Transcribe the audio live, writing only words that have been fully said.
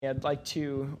I'd like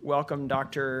to welcome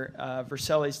Dr.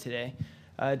 Vercelles today.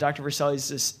 Dr.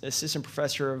 Vercelles is assistant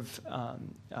professor of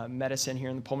medicine here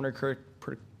in the Pulmonary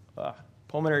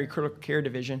Critical Care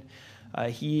Division.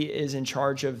 He is in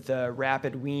charge of the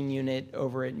rapid wean unit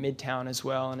over at Midtown as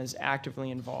well, and is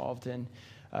actively involved in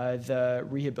the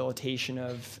rehabilitation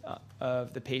of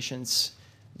the patients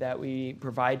that we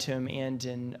provide to him, and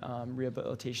in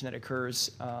rehabilitation that occurs,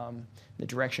 the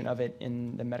direction of it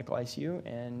in the medical ICU.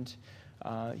 And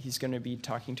he's going to be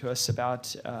talking to us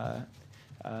about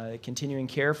continuing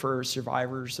care for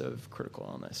survivors of critical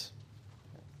illness.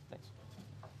 Thanks.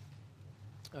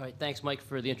 All right, thanks, Mike,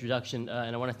 for the introduction.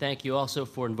 And I want to thank you also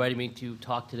for inviting me to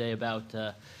talk today about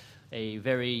a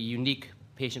very unique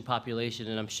patient population.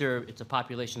 And I'm sure it's a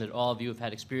population that all of you have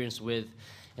had experience with,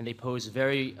 and they pose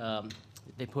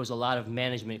a lot of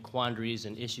management quandaries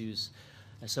and issues.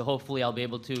 And so hopefully I'll be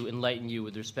able to enlighten you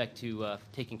with respect to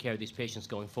taking care of these patients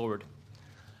going forward.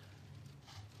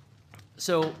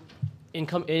 So in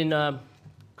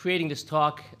creating this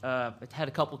talk, I had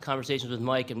a couple of conversations with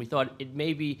Mike, and we thought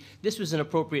this was an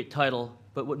appropriate title,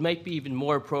 but what might be even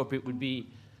more appropriate would be,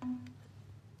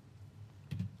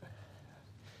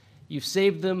 you've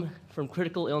saved them from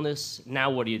critical illness, now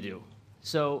what do you do?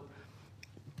 So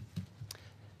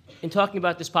in talking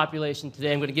about this population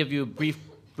today, I'm going to give you a brief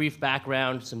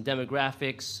background, some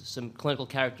demographics, some clinical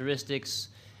characteristics,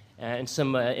 and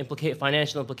some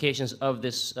financial implications of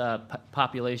this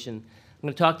population. I'm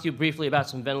going to talk to you briefly about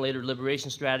some ventilator liberation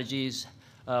strategies.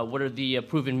 What are the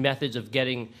proven methods of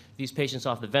getting these patients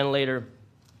off the ventilator?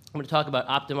 I'm going to talk about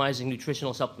optimizing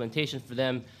nutritional supplementation for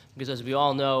them, because as we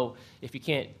all know, if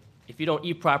you don't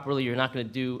eat properly, you're not going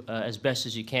to do as best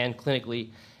as you can clinically.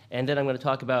 And then I'm going to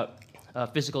talk about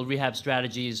physical rehab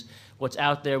strategies, what's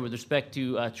out there with respect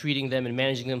to treating them and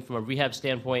managing them from a rehab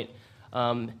standpoint.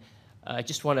 I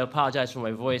just want to apologize for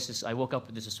my voice. I woke up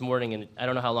with this morning, and I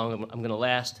don't know how long I'm going to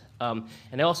last. And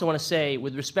I also want to say,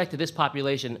 with respect to this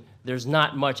population, there's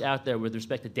not much out there with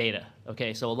respect to data.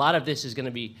 Okay, so a lot of this is going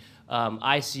to be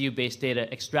ICU-based data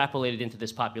extrapolated into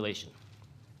this population.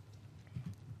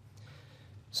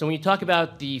 So when you talk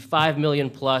about the 5 million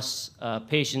plus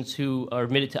patients who are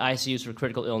admitted to ICUs for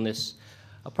critical illness,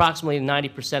 approximately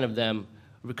 90% of them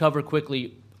recover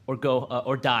quickly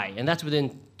or die, and that's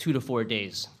within 2 to 4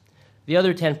 days. The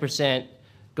other 10%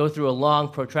 go through a long,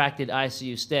 protracted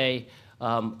ICU stay.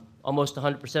 Almost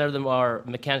 100% of them are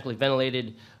mechanically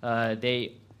ventilated.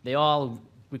 They all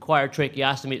require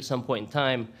tracheostomy at some point in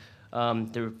time.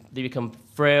 They become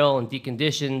frail and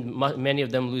deconditioned. Many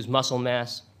of them lose muscle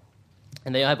mass.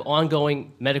 And they have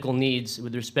ongoing medical needs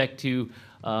with respect to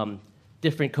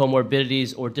different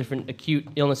comorbidities or different acute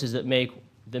illnesses that may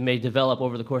develop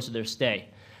over the course of their stay.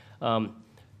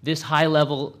 This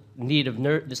high-level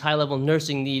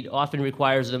nursing need often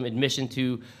requires them admission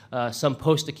to some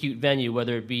post-acute venue,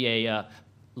 whether it be a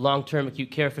long-term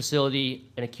acute care facility,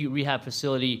 an acute rehab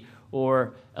facility,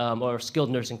 or a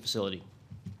skilled nursing facility.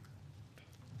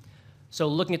 So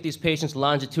looking at these patients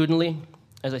longitudinally,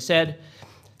 as I said,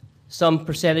 some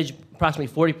percentage,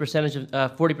 approximately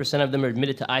 40% of them are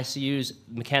admitted to ICUs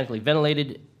mechanically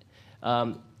ventilated,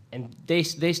 and they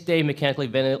stay mechanically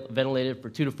ventilated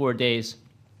for 2 to 4 days.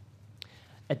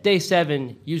 At day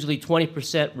 7, usually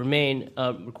 20% remain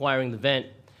requiring the vent,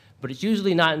 but it's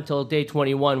usually not until day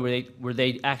 21 where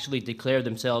they actually declare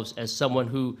themselves as someone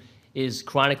who is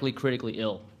chronically critically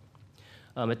ill.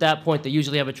 At that point, they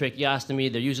usually have a tracheostomy.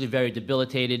 They're usually very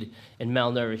debilitated and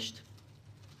malnourished.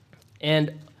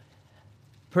 And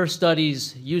per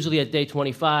studies, usually at day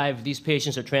 25, these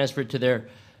patients are transferred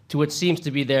to what seems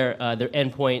to be their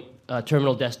endpoint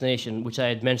terminal destination, which I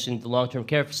had mentioned, the long-term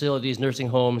care facilities, nursing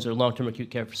homes, or long-term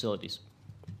acute care facilities.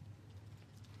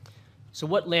 So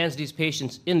what lands these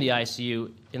patients in the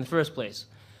ICU in the first place?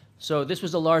 So this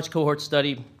was a large cohort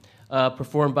study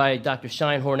performed by Dr.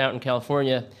 Scheinhorn out in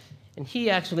California, and he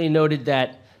actually noted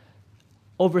that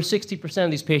over 60% of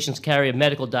these patients carry a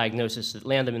medical diagnosis that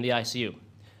land them in the ICU.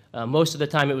 Most of the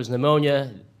time it was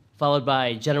pneumonia, followed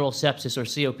by general sepsis or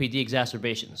COPD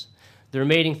exacerbations. The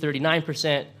remaining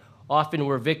 39% often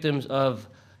were victims of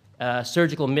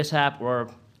surgical mishap or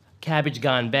cabbage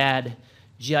gone bad,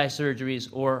 GI surgeries,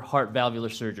 or heart valvular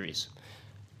surgeries.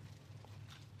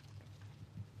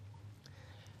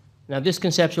 Now, this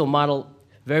conceptual model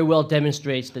very well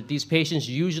demonstrates that these patients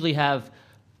usually have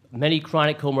many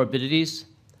chronic comorbidities.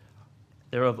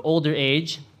 They're of older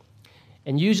age,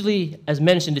 and usually, as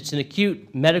mentioned, it's an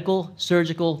acute medical,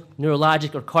 surgical,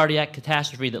 neurologic, or cardiac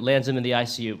catastrophe that lands them in the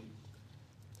ICU.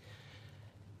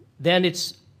 Then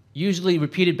it's usually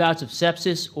repeated bouts of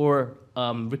sepsis or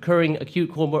recurring acute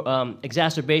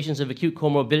exacerbations of acute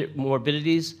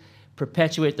comorbidities,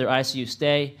 perpetuate their ICU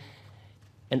stay.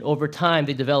 And over time,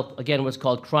 they develop, again, what's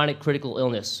called chronic critical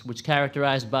illness, which is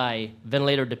characterized by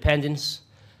ventilator dependence,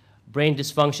 brain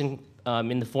dysfunction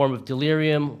in the form of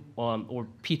delirium or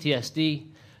PTSD.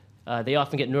 They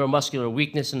often get neuromuscular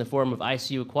weakness in the form of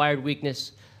ICU-acquired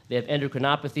weakness. They have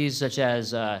endocrinopathies such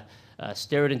as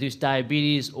steroid-induced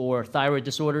diabetes or thyroid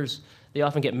disorders. They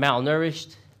often get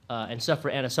malnourished and suffer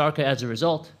anasarca as a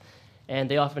result. And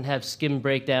they often have skin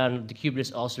breakdown,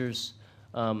 decubitus ulcers,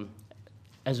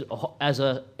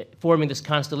 forming this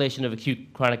constellation of acute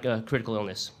chronic critical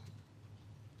illness.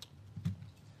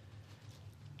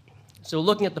 So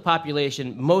looking at the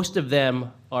population, most of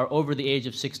them are over the age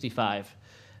of 65.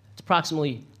 It's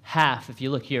approximately half, if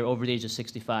you look here, over the age of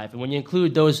 65. And when you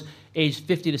include those aged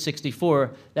 50 to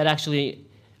 64, that actually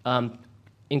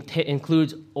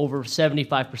includes over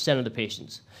 75% of the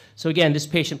patients. So again, this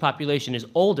patient population is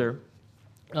older,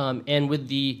 and with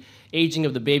the aging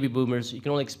of the baby boomers, you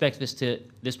can only expect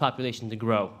this population to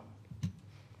grow.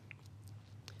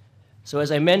 So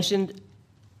as I mentioned,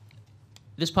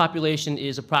 this population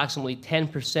is approximately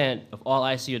 10% of all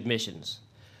ICU admissions,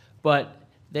 but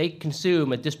they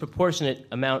consume a disproportionate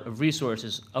amount of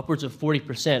resources, upwards of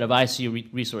 40% of ICU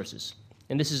resources.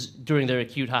 And this is during their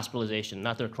acute hospitalization,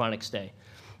 not their chronic stay.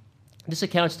 This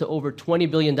accounts to over $20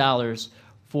 billion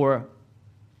for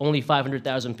only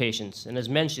 500,000 patients. And as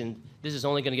mentioned, this is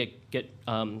only going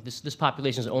to this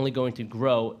population is only going to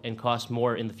grow and cost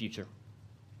more in the future.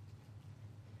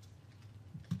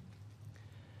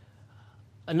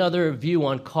 Another view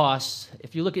on costs,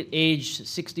 if you look at age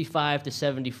 65 to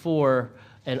 74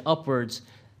 and upwards,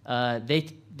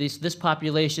 this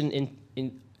population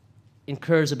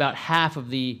incurs about half of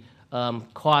the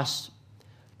costs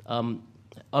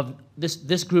of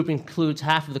this group includes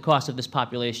half of the cost of this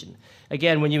population.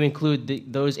 Again, when you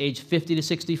include those aged 50 to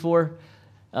 64,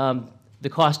 the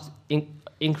cost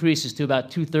increases to about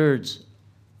 2/3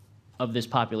 of this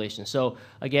population. So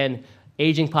again,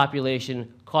 aging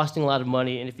population, costing a lot of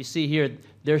money, and if you see here,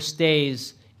 their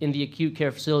stays in the acute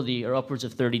care facility are upwards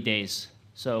of 30 days.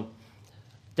 So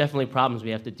definitely problems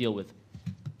we have to deal with.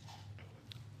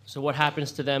 So what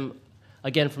happens to them?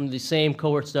 Again, from the same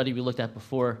cohort study we looked at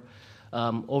before,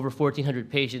 over 1,400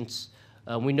 patients,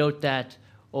 we note that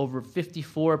over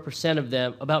 54% of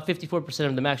them, about 54%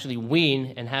 of them actually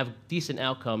wean and have decent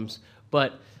outcomes,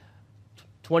 but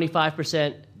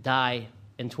 25% die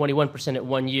and 21% at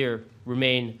 1 year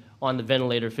remain on the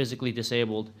ventilator, physically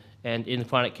disabled, and in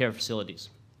chronic care facilities.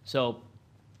 So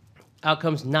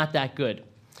outcomes not that good.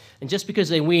 And just because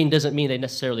they wean doesn't mean they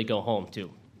necessarily go home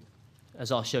too,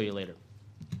 as I'll show you later.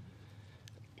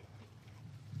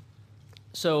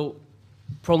 So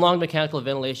prolonged mechanical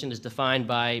ventilation is defined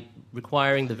by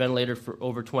requiring the ventilator for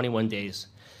over 21 days.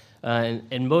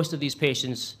 And most of these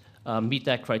patients meet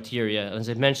that criteria. As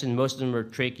I mentioned, most of them are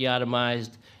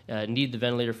tracheotomized, need the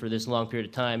ventilator for this long period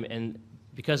of time, and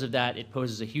because of that, it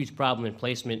poses a huge problem in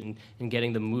placement and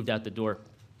getting them moved out the door.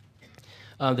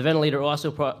 The ventilator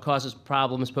also poses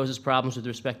problems with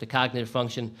respect to cognitive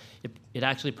function. It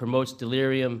actually promotes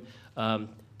delirium.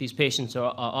 These patients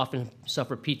often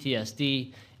suffer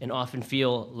PTSD and often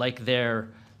feel like they're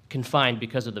confined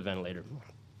because of the ventilator.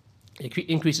 It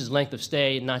increases length of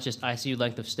stay, not just ICU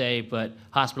length of stay, but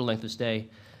hospital length of stay.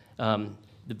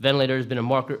 The ventilator has been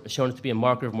shown to be a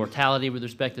marker of mortality with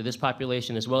respect to this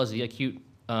population, as well as the acute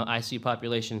ICU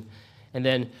population. And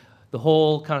then the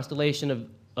whole constellation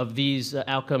of these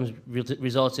outcomes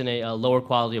results in a lower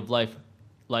quality of life,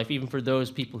 even for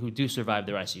those people who do survive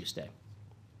their ICU stay.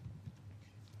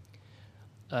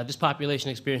 This population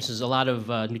experiences a lot of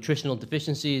nutritional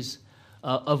deficiencies,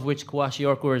 of which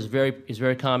kwashiorkor is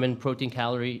very common,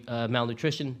 protein-calorie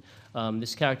malnutrition. This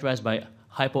is characterized by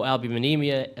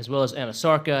hypoalbuminemia as well as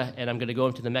anasarca, and I'm going to go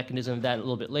into the mechanism of that a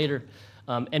little bit later.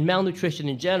 And malnutrition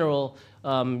in general,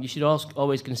 you should also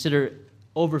always consider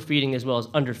overfeeding as well as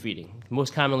underfeeding.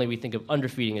 Most commonly, we think of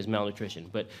underfeeding as malnutrition,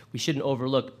 but we shouldn't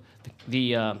overlook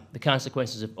the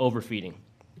consequences of overfeeding.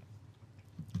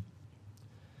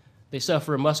 They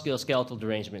suffer a musculoskeletal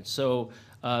derangement. So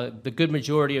the good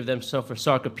majority of them suffer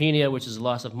sarcopenia, which is a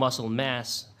loss of muscle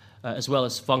mass, as well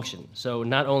as function. So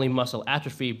not only muscle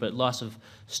atrophy, but loss of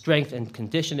strength and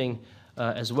conditioning,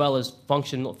 as well as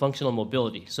functional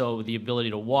mobility. So the ability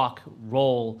to walk,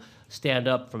 roll, stand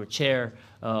up from a chair,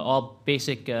 all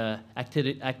basic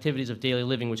activities of daily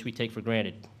living which we take for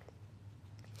granted.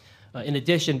 In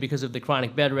addition, because of the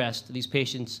chronic bed rest, these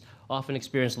patients often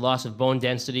experience loss of bone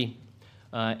density,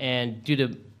 and due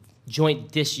to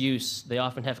joint disuse, they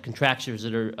often have contractures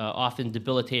that are often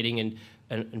debilitating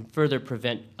and further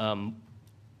prevent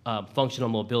functional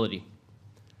mobility.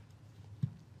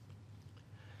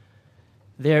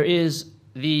 There is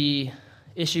the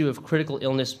issue of critical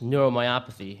illness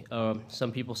neuromyopathy.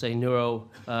 Some people say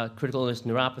critical illness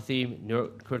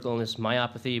neuropathy, critical illness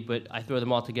myopathy, but I throw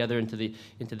them all together into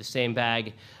the same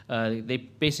bag. They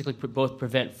basically both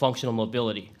prevent functional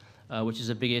mobility, which is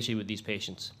a big issue with these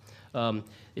patients.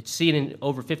 It's seen in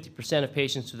over 50% of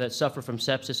patients that suffer from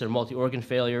sepsis or multi-organ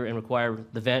failure and require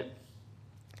the vent.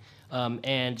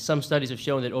 And some studies have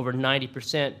shown that over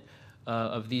 90%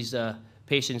 of these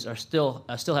patients are still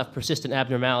have persistent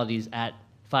abnormalities at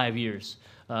 5 years.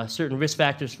 Certain risk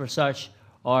factors for such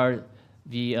are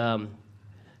the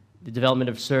development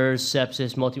of SIRS,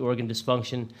 sepsis, multi-organ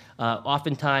dysfunction.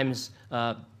 Oftentimes,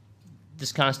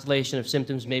 this constellation of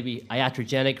symptoms may be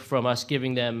iatrogenic from us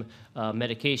giving them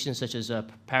medications such as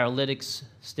paralytics,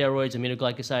 steroids,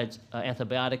 aminoglycosides,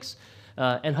 antibiotics,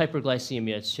 and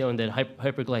hyperglycemia. It's shown that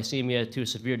hyperglycemia to a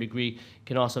severe degree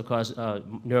can also cause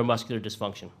neuromuscular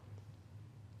dysfunction.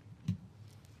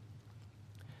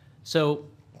 So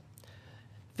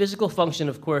physical function,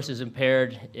 of course, is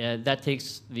impaired. That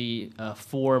takes the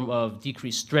form of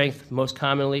decreased strength most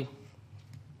commonly.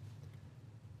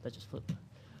 That just flipped.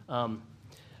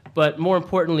 But more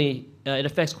importantly, it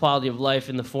affects quality of life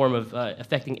in the form of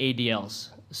affecting ADLs.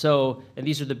 So, and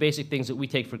these are the basic things that we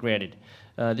take for granted.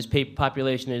 This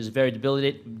population is very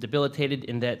debilitated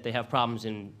in that they have problems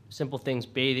in simple things: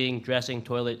 bathing, dressing,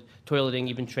 toileting,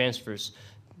 even transfers.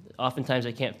 Oftentimes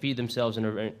they can't feed themselves and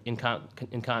are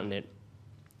incontinent.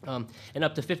 And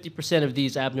up to 50% of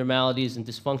these abnormalities and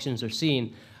dysfunctions are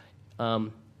seen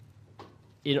in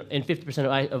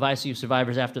 50% of ICU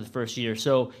survivors after the first year.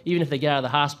 So even if they get out of the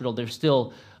hospital, they're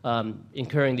still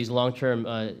incurring these long-term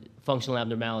functional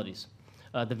abnormalities.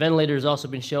 The ventilator has also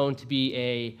been shown to be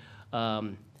a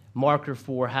marker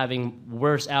for having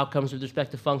worse outcomes with respect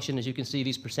to function. As you can see,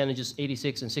 these percentages,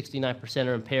 86 and 69%,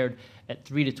 are impaired at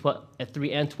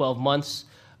 3 and 12 months.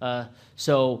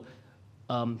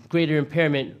 Greater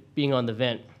impairment being on the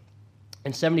vent.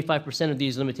 And 75% of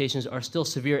these limitations are still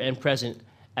severe and present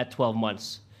at 12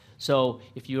 months. So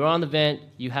if you're on the vent,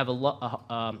 you have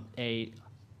a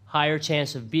higher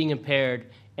chance of being impaired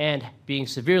and being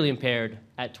severely impaired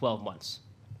at 12 months.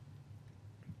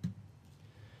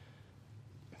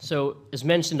 So as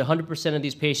mentioned, 100% of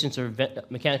these patients are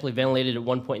mechanically ventilated at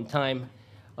one point in time.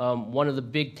 One of the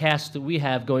big tasks that we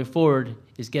have going forward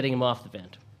is getting them off the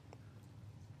vent.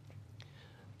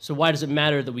 So why does it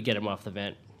matter that we get them off the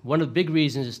vent? One of the big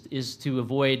reasons is to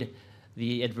avoid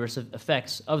the adverse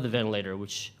effects of the ventilator,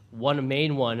 one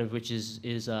main one of which is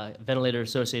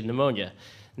ventilator-associated pneumonia.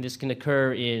 And this can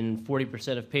occur in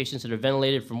 40% of patients that are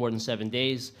ventilated for more than 7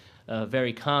 days.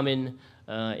 Very common.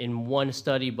 In one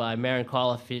study by Marin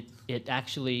Koloff, it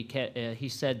actually he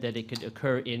said that it could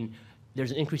occur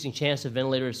there's an increasing chance of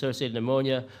ventilator-associated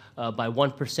pneumonia by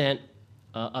 1%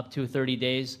 up to 30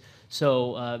 days.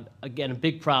 So again, a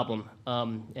big problem,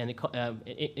 and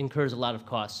it incurs a lot of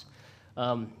costs.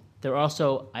 There are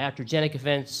also iatrogenic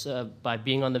events. By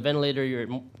being on the ventilator, you're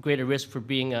at greater risk for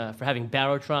having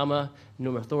barotrauma,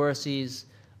 pneumothoraces,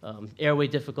 airway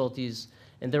difficulties,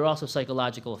 and there are also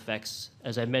psychological effects.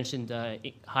 As I mentioned,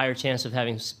 higher chance of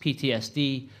having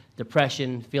PTSD,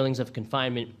 depression, feelings of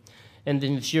confinement, and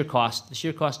then the sheer cost. The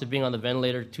sheer cost of being on the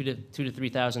ventilator, $2,000 to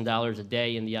 $3,000 a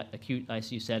day in the acute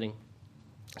ICU setting.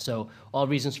 So all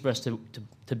reasons for us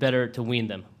to wean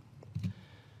them.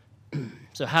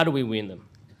 So how do we wean them?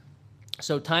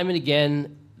 So time and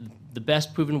again, the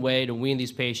best proven way to wean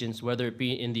these patients, whether it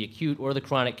be in the acute or the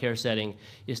chronic care setting,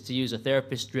 is to use a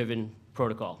therapist-driven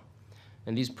protocol.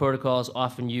 And these protocols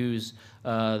often use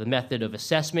the method of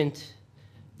assessment,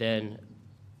 then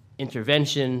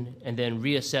intervention, and then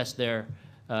reassess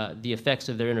the effects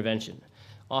of their intervention.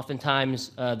 Oftentimes,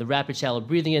 the Rapid Shallow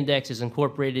Breathing Index is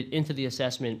incorporated into the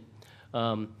assessment,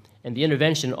 and the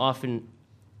intervention often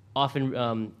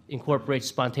incorporates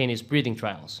spontaneous breathing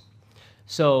trials.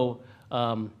 So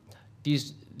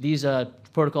these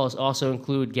protocols also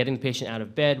include getting the patient out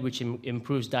of bed, which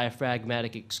improves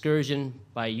diaphragmatic excursion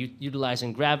by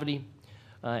utilizing gravity,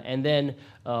 and then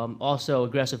also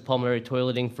aggressive pulmonary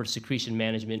toileting for secretion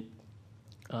management.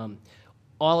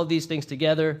 All of these things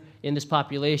together in this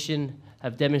population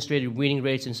have demonstrated weaning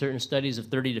rates in certain studies of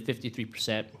 30 to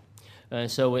 53%.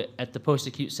 So at the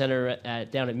post-acute center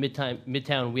down at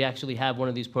Midtown, we actually have one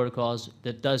of these protocols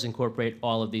that does incorporate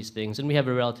all of these things, and we have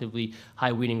a relatively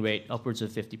high weaning rate, upwards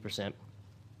of 50%.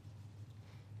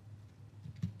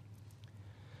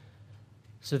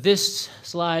 So this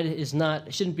slide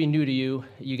shouldn't be new to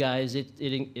you guys.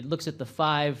 It looks at the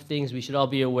 5 things we should all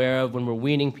be aware of when we're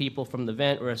weaning people from the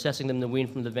vent or assessing them to wean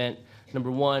from the vent. Number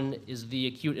 1 is the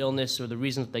acute illness or the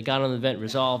reason that they got on the vent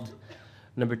resolved.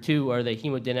 Number 2, are they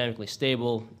hemodynamically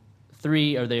stable?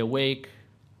 3, are they awake,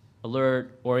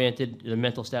 alert, oriented, their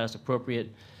mental status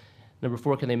appropriate? Number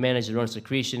 4, can they manage their own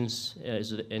secretions,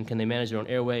 and can they manage their own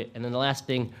airway? And then the last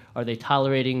thing, are they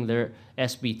tolerating their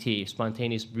SBT,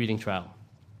 spontaneous breathing trial?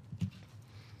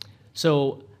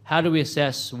 So how do we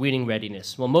assess weaning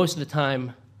readiness? Well, most of the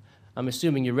time, I'm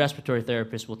assuming your respiratory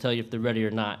therapist will tell you if they're ready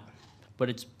or not. But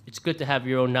it's good to have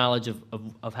your own knowledge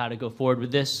of how to go forward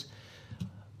with this.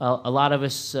 A lot of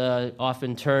us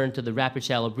often turn to the Rapid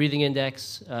Shallow Breathing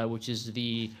Index, which is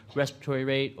the respiratory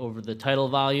rate over the tidal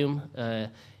volume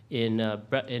in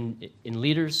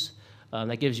liters.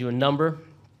 That gives you a number.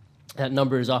 That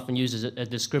number is often used as a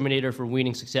discriminator for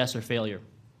weaning success or failure.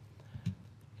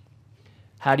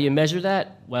 How do you measure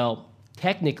that? Well,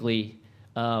 technically,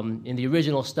 in the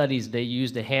original studies, they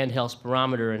used a handheld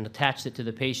spirometer and attached it to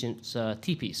the patient's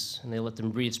T-piece, and they let them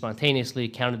breathe spontaneously,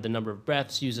 counted the number of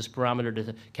breaths, used a spirometer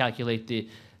to calculate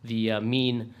the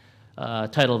mean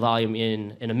tidal volume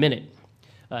in a minute.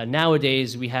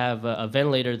 Nowadays, we have a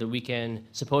ventilator that we can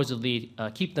supposedly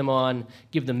keep them on,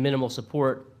 give them minimal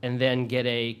support, and then get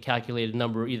a calculated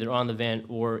number either on the vent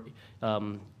or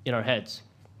in our heads.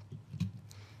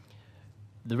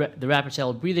 The Rapid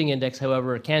Shallow Breathing Index,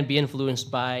 however, can be influenced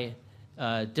by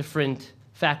different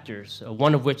factors,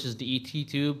 one of which is the ET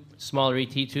tube. Smaller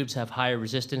ET tubes have higher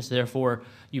resistance, therefore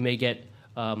you may get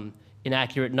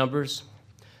inaccurate numbers.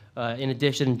 In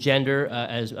addition, gender,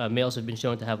 as males have been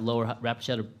shown to have lower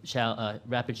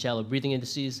rapid shallow breathing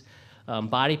indices.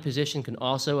 Body position can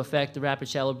also affect the Rapid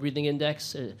Shallow Breathing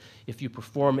Index. If you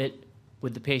perform it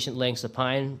with the patient laying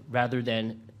supine rather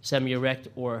than semi-erect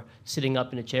or sitting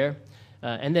up in a chair.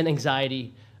 And then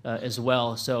anxiety as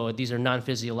well. So these are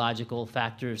non-physiological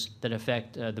factors that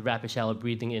affect the Rapid Shallow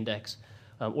Breathing Index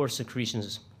or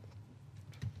secretions.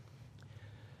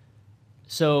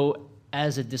 So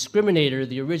as a discriminator,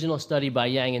 the original study by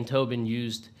Yang and Tobin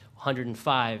used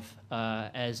 105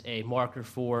 as a marker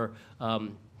for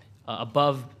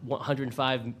above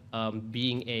 105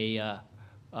 being a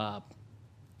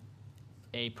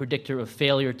predictor of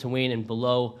failure to wean, and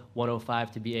below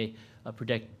 105 to be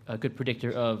a good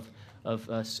predictor of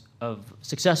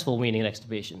successful weaning and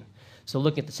extubation. So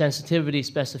looking at the sensitivity,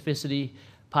 specificity,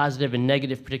 positive and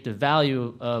negative predictive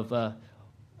value of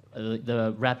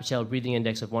the Rapid Shallow Breathing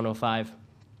Index of 105.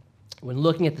 When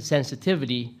looking at the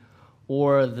sensitivity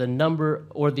or the number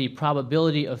or the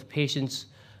probability of patients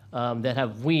that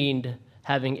have weaned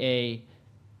having a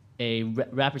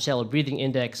Rapid Shallow Breathing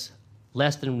Index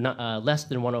less than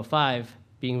 105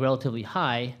 being relatively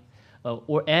high,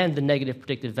 and the negative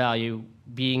predictive value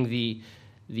being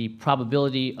the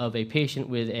probability of a patient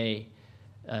with a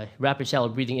Rapid Shallow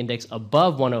Breathing Index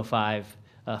above 105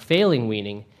 failing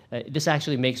weaning, this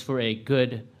actually makes for a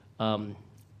good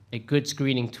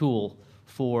screening tool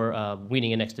for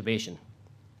weaning and extubation.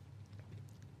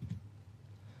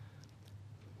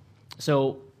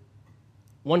 So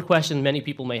one question many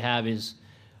people may have is,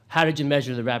 how did you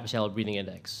measure the Rapid Shallow Breathing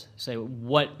Index? So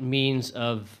what means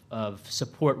of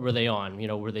support were they on? You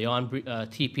know, were they on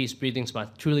T-piece breathing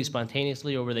truly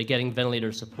spontaneously, or were they getting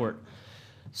ventilator support?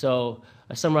 So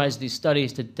I summarized these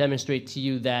studies to demonstrate to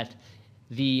you that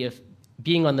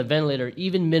being on the ventilator,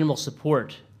 even minimal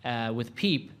support with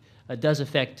PEEP, does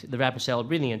affect the Rapid Shallow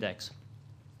Breathing Index.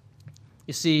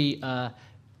 You see, the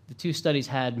two studies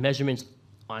had measurements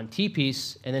on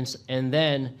T-piece and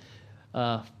then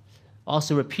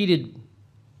also repeated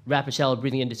Rapid Shallow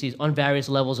Breathing indices on various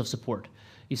levels of support.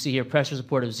 You see here pressure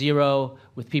support of 0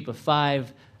 with PEEP of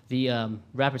 5. The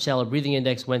Rapid Shallow Breathing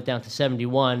Index went down to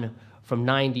 71 from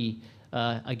 90.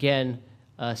 Again,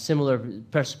 similar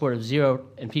pressure support of 0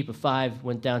 and PEEP of 5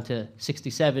 went down to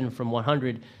 67 from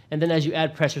 100. And then as you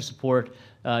add pressure support,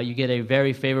 you get a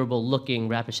very favorable looking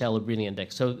Rapid Shallow Breathing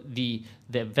Index. So the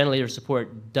ventilator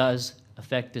support does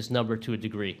affect this number to a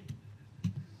degree.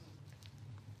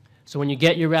 So when you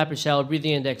get your Rapid Shallow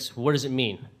Breathing Index, what does it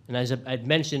mean? And as I'd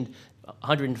mentioned,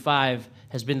 105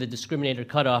 has been the discriminator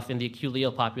cutoff in the acutely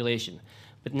ill population.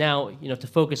 But now, to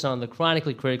focus on the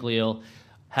chronically critically ill,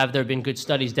 have there been good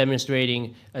studies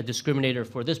demonstrating a discriminator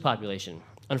for this population?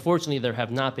 Unfortunately, there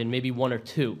have not been, maybe one or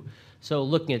two. So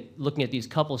looking at these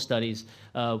couple studies,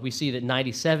 we see that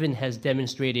 97 has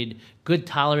demonstrated good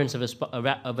tolerance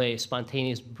of a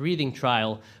spontaneous breathing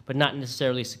trial, but not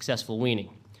necessarily successful weaning.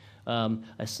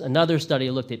 Another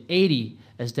study looked at 80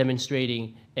 as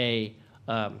demonstrating a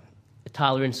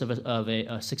tolerance of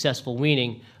a successful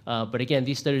weaning, but again,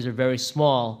 these studies are very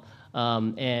small,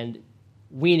 and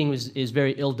weaning is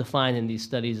very ill-defined in these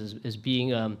studies as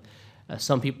being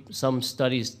Some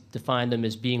studies define them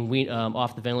as being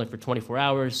off the ventilator for 24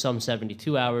 hours, some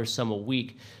 72 hours, some a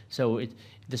week. So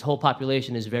this whole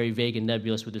population is very vague and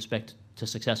nebulous with respect to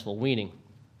successful weaning.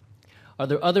 Are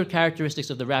there other characteristics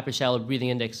of the rapid shallow breathing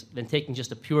index than taking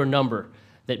just a pure number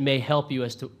that may help you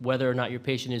as to whether or not your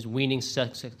patient is weaning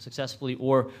successfully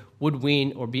or would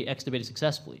wean or be extubated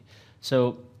successfully?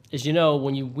 So, as you know,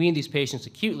 when you wean these patients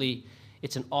acutely,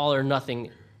 it's an all or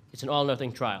nothing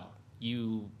trial.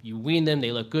 You wean them,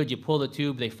 they look good, you pull the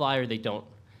tube, they fly or they don't.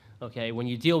 Okay, when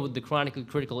you deal with the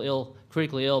critically ill,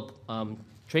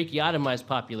 tracheotomized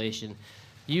population,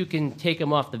 you can take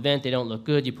them off the vent, they don't look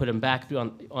good, you put them back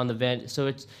through on the vent. So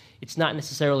it's not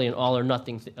necessarily an all or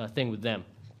nothing thing with them.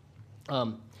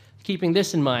 Keeping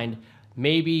this in mind,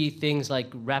 maybe things like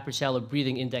rapid shallow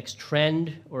breathing index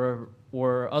trend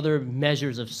or other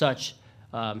measures of such,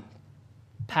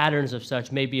 patterns of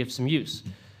such may be of some use.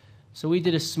 So we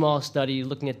did a small study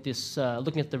looking at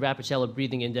the rapid shallow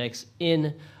breathing index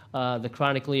in the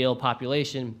chronically ill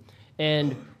population,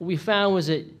 and what we found was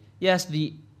that yes,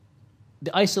 the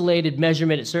isolated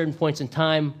measurement at certain points in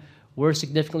time were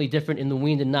significantly different in the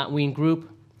weaned and not weaned group,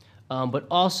 but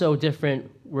also different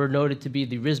were noted to be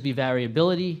the RISB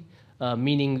variability,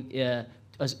 meaning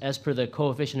as per the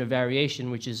coefficient of variation,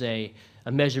 which is a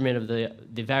measurement of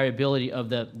the variability of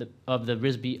the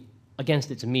RISB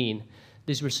against its mean.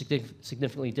 These were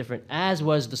significantly different, as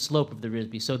was the slope of the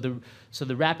RISB. So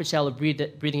the rapid shallow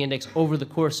breathing index over the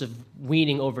course of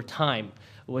weaning over time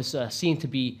was seen to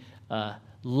be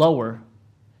lower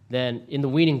than in the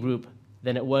weaning group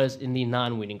than it was in the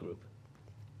non-weaning group.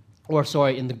 Or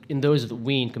sorry, in those that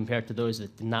weaned compared to those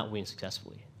that did not wean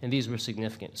successfully. And these were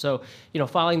significant. So,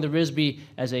 following the RISB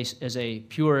as a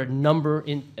pure number,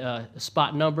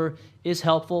 spot number, is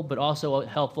helpful, but also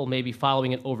helpful maybe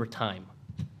following it over time.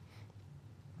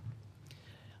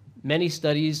 Many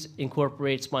studies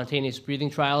incorporate spontaneous breathing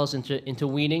trials into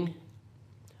weaning.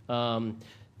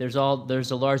 There's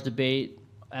a large debate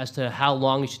as to how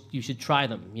long you should try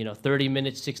them. 30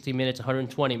 minutes, 60 minutes,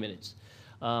 120 minutes.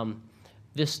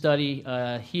 This study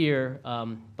here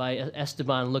by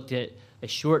Esteban looked at a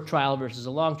short trial versus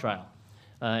a long trial.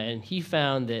 And he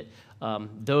found that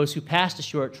those who passed a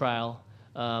short trial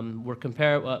were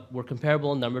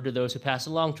comparable in number to those who passed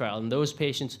a long trial. And those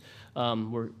patients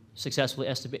were successfully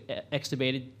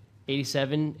extubated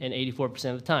 87 and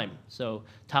 84% of the time. So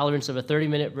tolerance of a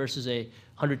 30-minute versus a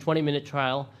 120-minute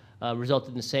trial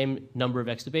resulted in the same number of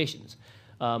extubations.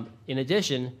 In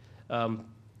addition,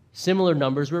 similar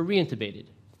numbers were reintubated,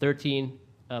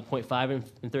 13.5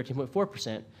 and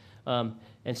 13.4%,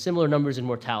 and similar numbers in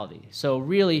mortality. So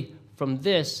really, from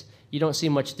this, you don't see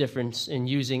much difference in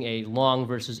using a long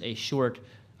versus a short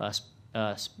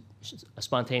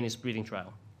spontaneous breathing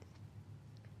trial.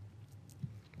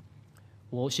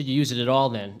 Well, should you use it at all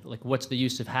then? Like, what's the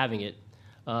use of having it?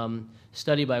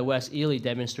 Study by Wes Ely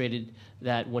demonstrated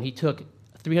that when he took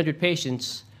 300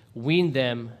 patients, weaned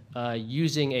them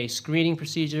using a screening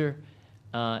procedure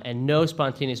and no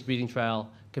spontaneous breathing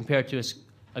trial compared to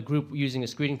a group using a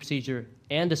screening procedure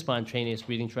and a spontaneous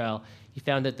breathing trial, he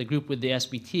found that the group with the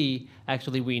SBT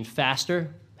actually weaned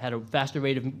faster, had a faster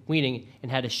rate of weaning,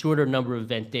 and had a shorter number of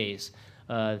vent days.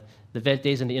 The vent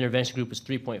days in the intervention group was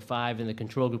 3.5 and the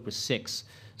control group was 6.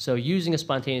 So using a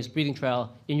spontaneous breathing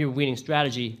trial in your weaning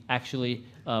strategy actually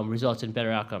results in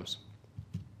better outcomes.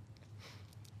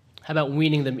 How about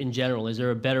weaning them in general? Is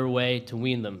there a better way to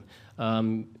wean them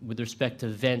with respect to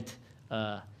vent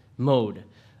mode?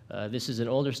 This is an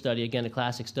older study, again, a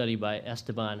classic study by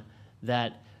Esteban,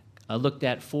 that looked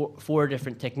at four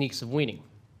different techniques of weaning.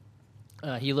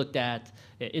 He looked at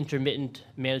intermittent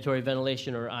mandatory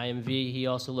ventilation, or IMV. He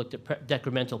also looked at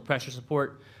decremental pressure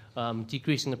support,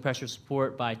 decreasing the pressure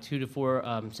support by 2 to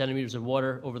 4 centimeters of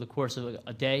water over the course of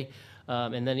a day.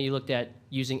 And then he looked at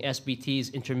using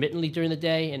SBTs intermittently during the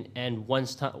day and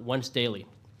once daily.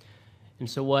 And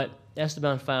so what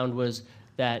Esteban found was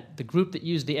that the group that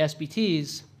used the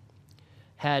SBTs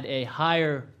had a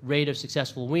higher rate of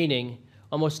successful weaning,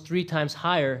 almost 3 times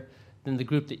higher than the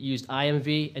group that used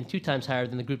IMV and 2 times higher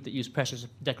than the group that used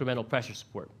decremental pressure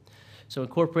support. So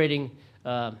incorporating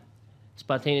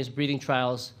spontaneous breathing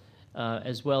trials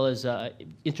as well as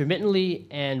intermittently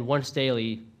and once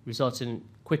daily results in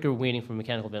quicker weaning from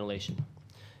mechanical ventilation.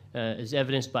 As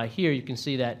evidenced by here, you can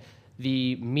see that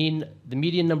the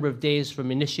median number of days from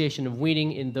initiation of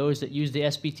weaning in those that use the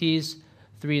SBTs,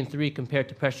 3 and 3 compared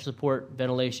to pressure support,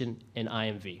 ventilation, and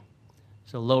IMV.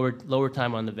 So lower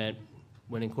time on the vent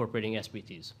when incorporating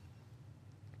SBTs.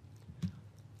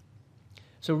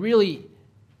 So really,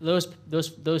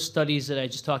 those studies that I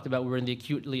just talked about were in the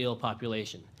acutely ill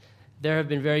population. there have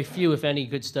been very few, if any,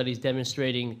 good studies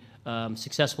demonstrating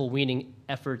successful weaning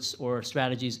efforts or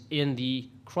strategies in the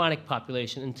chronic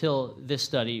population until this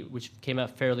study, which came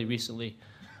out fairly recently.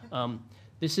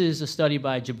 This is a study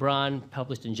by Gibran,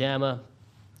 published in JAMA.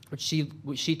 What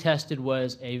she tested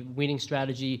was a weaning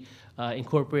strategy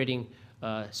incorporating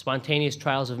spontaneous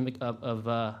trials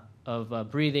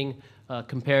of breathing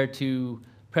compared to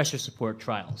pressure support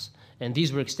trials. And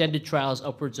these were extended trials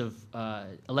upwards of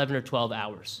 11 or 12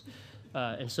 hours.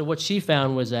 And so what she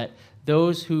found was that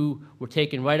those who were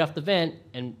taken right off the vent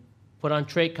and put on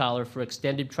trach collar for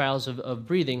extended trials of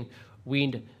breathing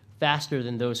weaned faster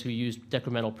than those who used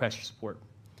decremental pressure support.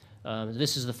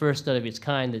 This is the first study of its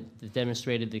kind that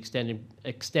demonstrated the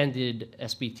extended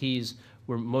SBTs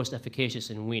were most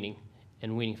efficacious in weaning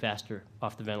and weaning faster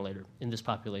off the ventilator in this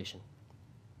population.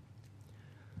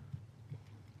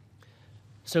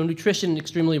 So nutrition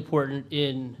extremely important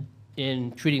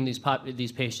in treating these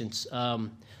patients.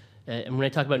 And when I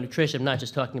talk about nutrition, I'm not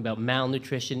just talking about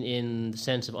malnutrition in the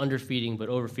sense of underfeeding, but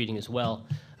overfeeding as well.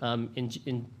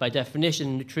 By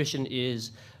definition, nutrition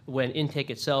is when intake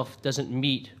itself doesn't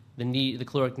meet the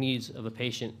caloric needs of a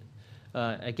patient.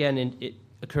 Again, it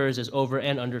occurs as over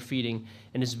and underfeeding,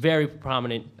 and is very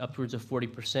prominent, upwards of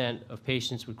 40% of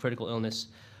patients with critical illness.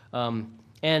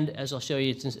 And as I'll show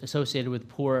you, it's associated with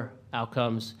poor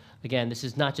outcomes. Again, this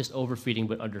is not just overfeeding,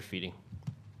 but underfeeding.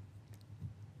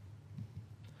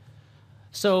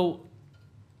 So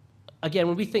again,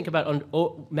 when we think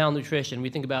about malnutrition, we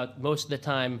think about most of the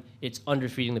time it's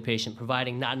underfeeding the patient,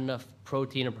 providing not enough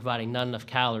protein or providing not enough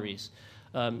calories.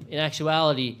 In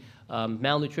actuality,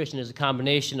 malnutrition is a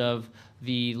combination of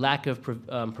the lack of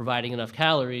providing enough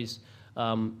calories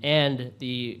and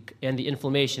the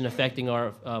inflammation affecting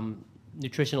our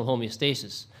nutritional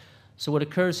homeostasis. So what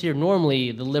occurs here,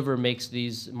 normally the liver makes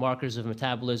these markers of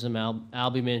metabolism,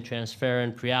 albumin,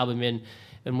 transferrin, prealbumin,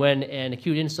 and when an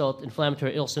acute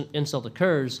inflammatory insult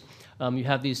occurs, you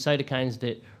have these cytokines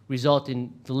that result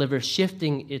in the liver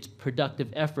shifting its productive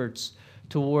efforts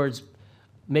towards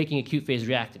making acute phase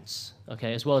reactants,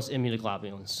 okay, as well as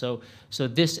immunoglobulins. So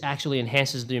this actually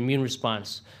enhances the immune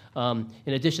response. In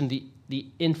addition, the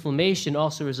inflammation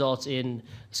also results in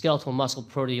skeletal muscle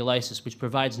proteolysis, which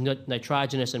provides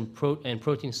nitrogenous and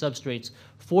protein substrates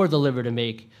for the liver to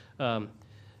make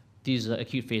these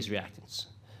acute phase reactants.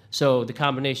 So the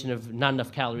combination of not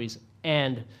enough calories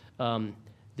and the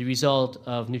result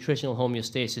of nutritional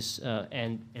homeostasis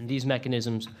and these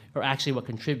mechanisms are actually what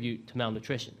contribute to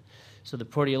malnutrition. So the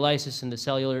proteolysis and the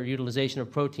cellular utilization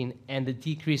of protein and the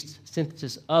decreased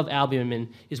synthesis of albumin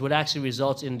is what actually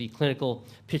results in the clinical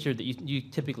picture that you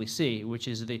typically see, which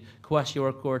is the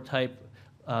kwashiorkor type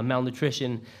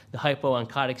malnutrition, the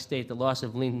hypooncotic state, the loss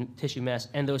of lean tissue mass,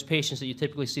 and those patients that you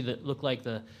typically see that look like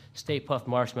the Stay Puft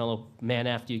Marshmallow Man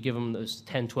after you give them those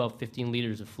 10, 12, 15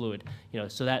 liters of fluid. You know,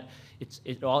 so that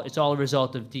it's all a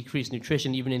result of decreased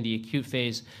nutrition, even in the acute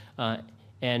phase,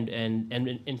 and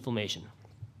inflammation.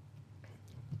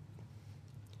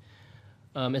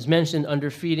 As mentioned,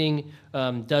 underfeeding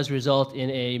does result in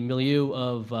a milieu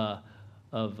of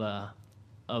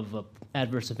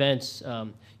adverse events.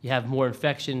 You have more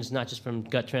infections, not just from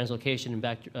gut translocation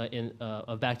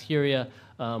of bacteria,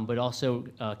 but also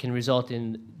can result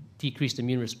in decreased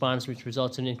immune response, which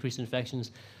results in increased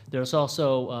infections. There's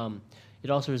also it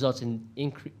also results in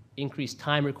increased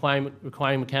time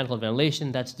requiring mechanical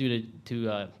ventilation. That's due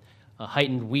to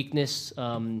heightened weakness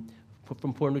from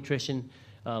poor nutrition.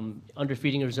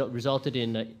 Underfeeding resulted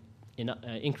in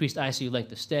increased ICU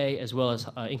length of stay, as well as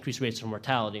increased rates of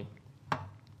mortality.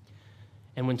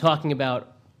 And when talking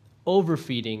about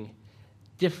overfeeding,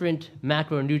 different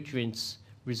macronutrients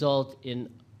result in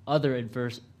other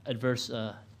adverse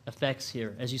effects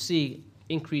here. As you see,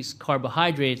 increased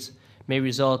carbohydrates may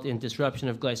result in disruption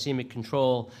of glycemic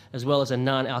control, as well as a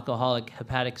non-alcoholic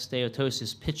hepatic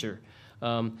steatosis picture.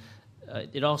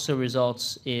 It also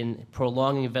results in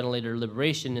prolonging ventilator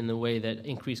liberation in the way that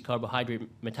increased carbohydrate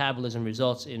metabolism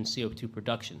results in CO2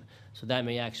 production. So that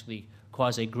may actually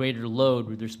cause a greater load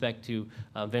with respect to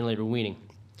ventilator weaning.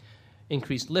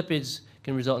 Increased lipids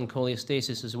can result in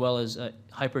cholestasis as well as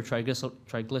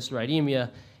hypertriglyceridemia,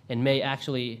 and may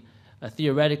actually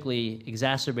theoretically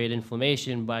exacerbate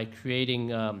inflammation by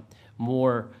creating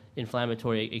more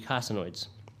inflammatory eicosanoids.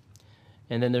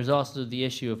 And then there's also the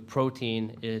issue of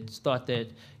protein. It's thought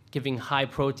that giving high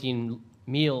protein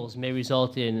meals may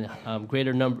result in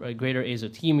greater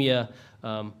azotemia,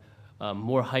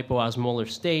 more hyperosmolar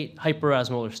state,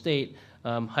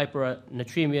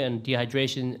 hypernatremia, and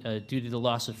dehydration due to the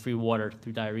loss of free water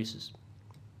through diuresis.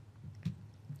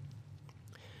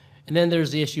 And then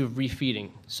there's the issue of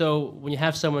refeeding. So when you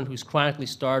have someone who's chronically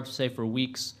starved, say for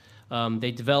weeks,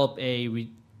 they develop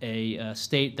a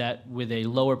state that with a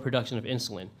lower production of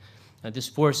insulin. This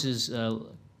forces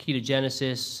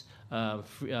ketogenesis,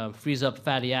 frees up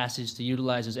fatty acids to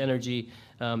utilize as energy.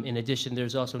 In addition,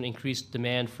 there's also an increased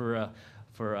demand for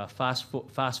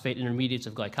phosphate intermediates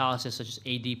of glycolysis, such as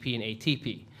ADP and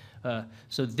ATP.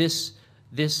 So this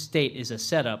state is a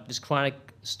setup, this chronic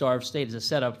starved state is a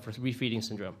setup for refeeding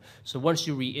syndrome. So once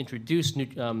you reintroduce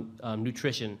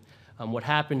nutrition, what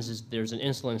happens is there's an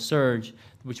insulin surge,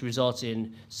 which results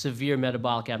in severe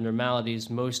metabolic abnormalities,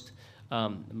 most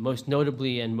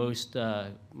notably and most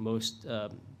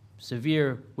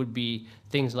severe would be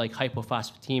things like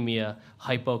hypophosphatemia,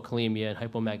 hypokalemia, and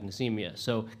hypomagnesemia.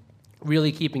 So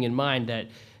really keeping in mind that,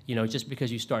 just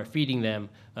because you start feeding them,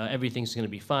 everything's going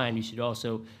to be fine. You should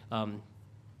also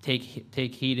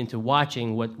take heed into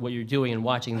watching what you're doing and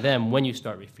watching them when you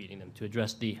start refeeding them to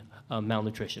address the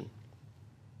malnutrition.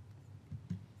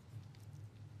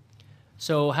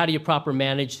 So how do you proper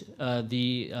manage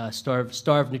the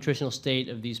starved nutritional state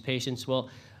of these patients?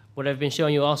 Well, what I've been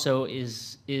showing you also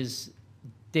is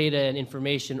data and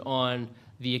information on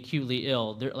the acutely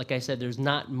ill. Like I said, there's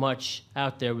not much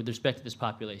out there with respect to this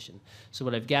population. So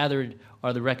what I've gathered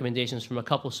are the recommendations from a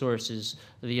couple sources: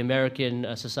 the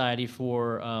American Society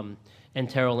for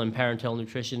Enteral and Parenteral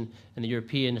Nutrition and the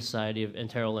European Society of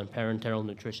Enteral and Parenteral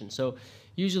Nutrition. So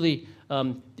usually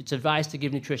it's advised to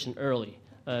give nutrition early.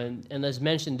 And as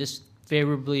mentioned, this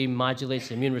favorably modulates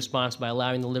the immune response by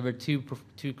allowing the liver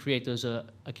to create those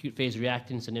acute phase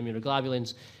reactants and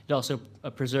immunoglobulins. It also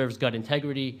preserves gut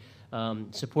integrity,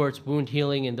 supports wound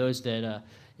healing in those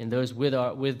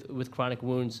with chronic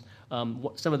wounds.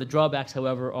 Some of the drawbacks,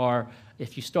 however, are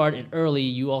if you start it early,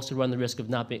 you also run the risk of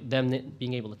them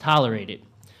being able to tolerate it.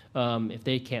 If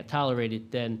they can't tolerate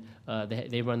it, then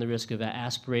they run the risk of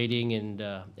aspirating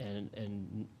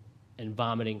and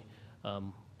vomiting,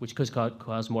 which could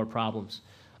cause more problems.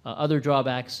 Other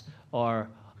drawbacks are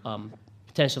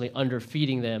potentially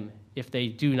underfeeding them if they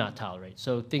do not tolerate.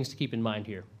 So things to keep in mind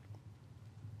here.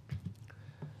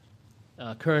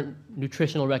 Current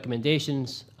nutritional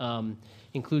recommendations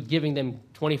include giving them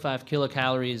 25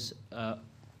 kilocalories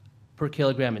per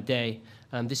kilogram a day.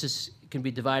 This can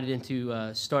be divided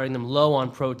into starting them low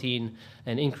on protein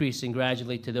and increasing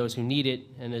gradually to those who need it.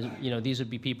 And these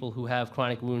would be people who have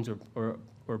chronic wounds or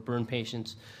burn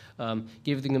patients.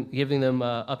 Giving them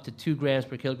up to 2 grams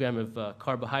per kilogram of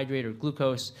carbohydrate or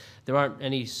glucose. There aren't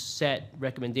any set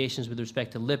recommendations with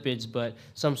respect to lipids, but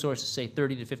some sources say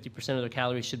 30 to 50% of their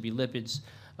calories should be lipids.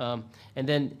 And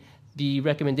then the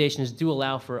recommendations do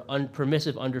allow for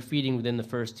permissive underfeeding within the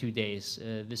first 2 days.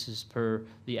 This is per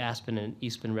the Aspen and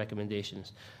ESPN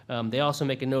recommendations. They also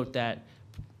make a note that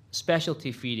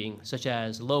specialty feeding, such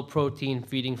as low protein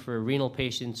feeding for renal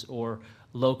patients or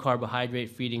low carbohydrate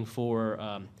feeding for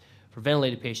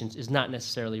ventilated patients, is not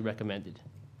necessarily recommended.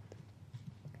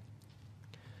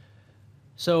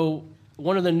 So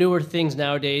one of the newer things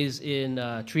nowadays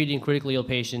in treating critically ill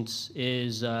patients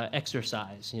is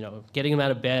exercise, getting them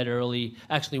out of bed early,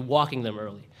 actually walking them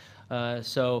early.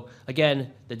 So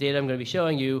again, the data I'm going to be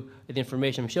showing you, the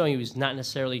information I'm showing you, is not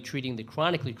necessarily treating the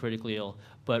chronically critically ill,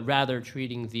 but rather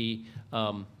treating the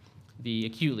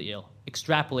acutely ill,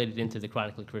 extrapolated into the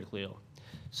chronically critically ill.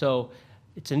 So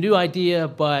it's a new idea,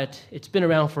 but it's been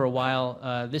around for a while.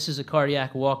 This is a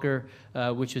cardiac walker,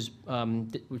 which was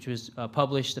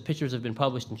published. The pictures have been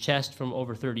published in Chest from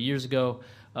over 30 years ago.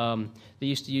 They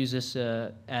used to use this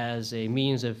as a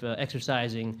means of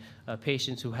exercising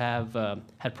patients who have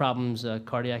had problems,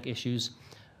 cardiac issues,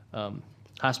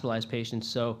 hospitalized patients.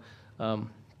 So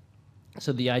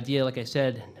the idea, like I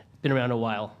said, been around a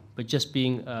while, but just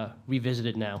being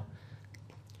revisited now.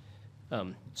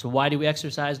 So why do we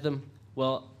exercise them?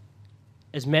 Well,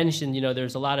 as mentioned,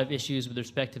 there's a lot of issues with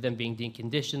respect to them being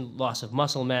deconditioned, loss of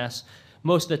muscle mass.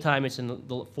 Most of the time, it's in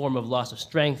the form of loss of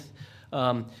strength.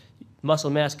 Muscle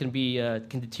mass can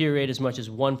deteriorate as much as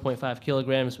 1.5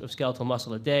 kilograms of skeletal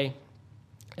muscle a day.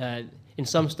 In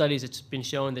some studies, it's been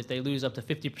shown that they lose up to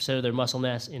 50% of their muscle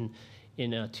mass in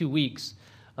 2 weeks.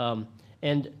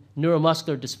 And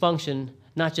neuromuscular dysfunction,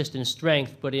 not just in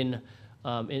strength, but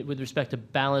with respect to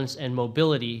balance and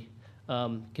mobility,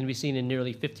 can be seen in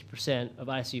nearly 50% of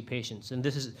ICU patients. And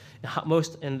this is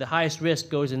the highest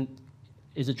risk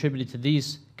is attributed to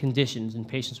these conditions in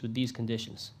patients with these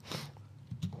conditions.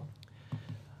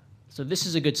 So this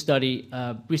is a good study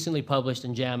recently published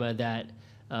in JAMA that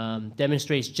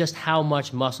demonstrates just how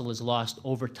much muscle is lost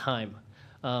over time.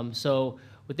 So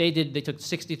what they did, they took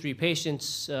 63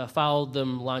 patients, followed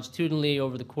them longitudinally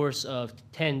over the course of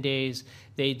 10 days.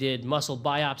 They did muscle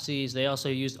biopsies. They also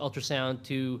used ultrasound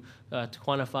to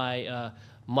quantify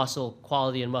muscle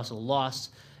quality and muscle loss.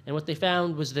 And what they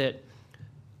found was that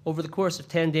over the course of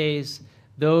 10 days,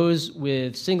 those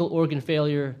with single organ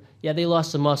failure, yeah, they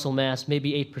lost some muscle mass,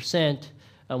 maybe 8%,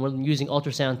 when using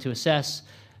ultrasound to assess.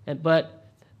 But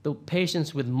the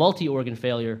patients with multi-organ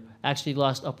failure actually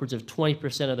lost upwards of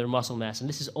 20% of their muscle mass, and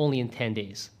this is only in 10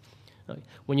 days.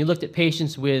 When you looked at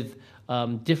patients with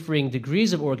differing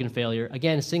degrees of organ failure,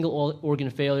 again, single organ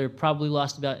failure probably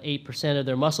lost about 8% of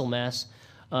their muscle mass,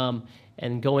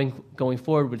 and going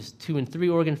forward with 2 and 3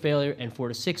 organ failure and 4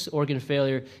 to 6 organ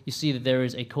failure, you see that there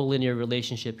is a collinear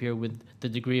relationship here with the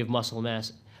degree of muscle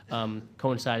mass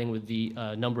coinciding with the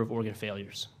number of organ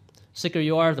failures. Sicker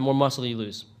you are, the more muscle you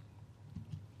lose.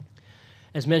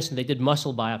 As mentioned, they did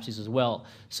muscle biopsies as well.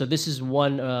 So this is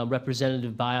one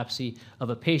representative biopsy of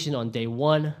a patient on day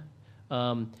 1.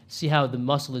 See how the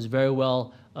muscle is very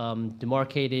well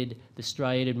demarcated, the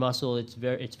striated muscle, it's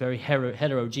very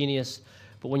heterogeneous.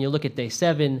 But when you look at day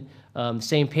 7,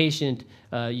 same patient,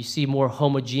 you see more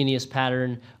homogeneous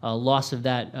pattern, loss of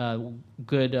that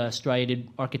good striated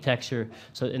architecture.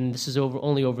 So, and this is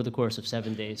only over the course of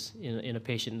 7 days in a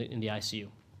patient in the ICU.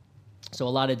 So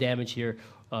a lot of damage here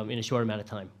in a short amount of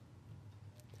time.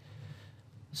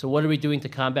 So what are we doing to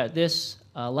combat this?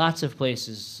 Lots of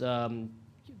places,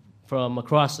 from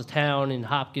across the town in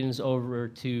Hopkins over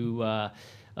to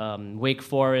Wake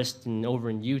Forest and over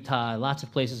in Utah. Lots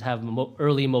of places have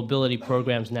early mobility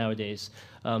programs nowadays.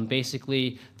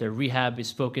 Basically, their rehab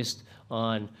is focused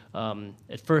on,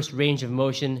 at first, range of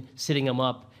motion, sitting them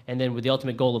up, and then with the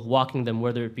ultimate goal of walking them,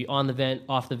 whether it be on the vent,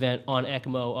 off the vent, on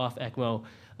ECMO, off ECMO.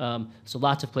 So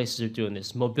lots of places are doing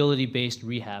this, mobility-based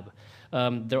rehab.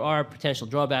 There are potential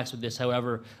drawbacks with this,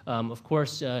 however. Of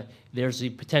course, there's the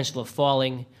potential of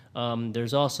falling.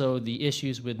 There's also the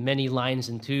issues with many lines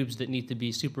and tubes that need to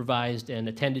be supervised and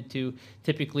attended to,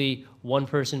 typically one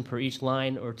person per each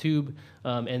line or tube.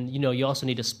 And you also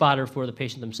need a spotter for the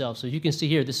patient themselves. So you can see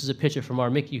here, this is a picture from our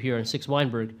MICU here in 7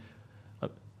 Weinberg.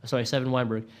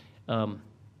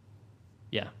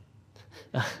 Yeah.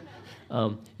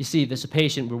 You see, there's a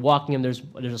patient, we're walking him, there's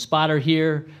a spotter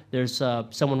here, there's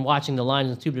someone watching the lines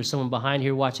in the tube, there's someone behind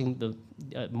here watching the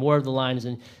more of the lines,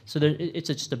 and so it's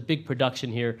just a big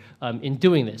production here in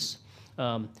doing this.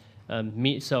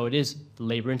 So it is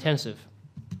labor intensive.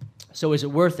 So is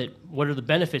it worth it? What are the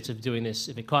benefits of doing this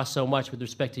if it costs so much with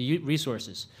respect to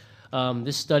resources?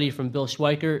 This study from Bill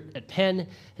Schweikert at Penn,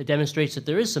 it demonstrates that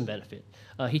there is some benefit.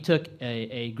 He took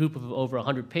a group of over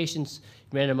 100 patients,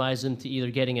 randomized them to either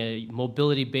getting a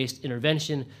mobility-based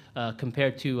intervention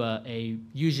compared to a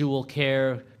usual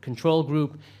care control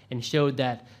group, and showed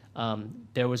that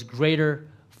there was greater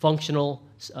functional,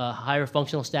 higher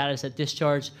functional status at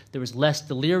discharge. There was less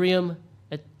delirium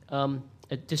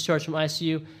at discharge from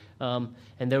ICU,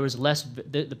 and there was less.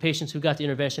 The patients who got the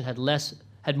intervention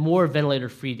had more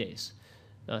ventilator-free days.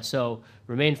 So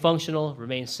remain functional,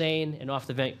 remain sane, and off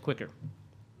the vent quicker.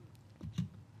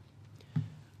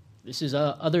 This is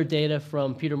other data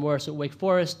from Peter Morris at Wake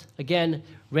Forest. Again,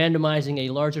 randomizing a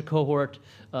larger cohort,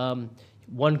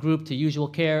 one group to usual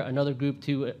care, another group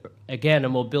to, again, a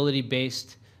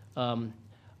mobility-based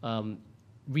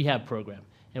rehab program.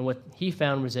 And what he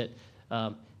found was that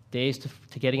days to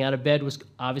getting out of bed was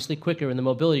obviously quicker in the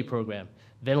mobility program.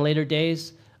 Ventilator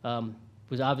days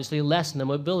was obviously less in the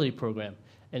mobility program.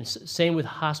 And same with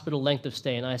hospital length of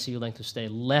stay and ICU length of stay,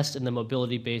 less in the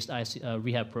mobility-based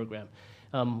rehab program.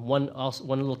 One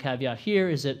little caveat here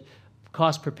is that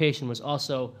cost per patient was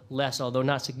also less, although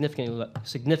not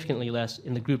significantly less,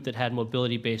 in the group that had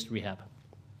mobility-based rehab.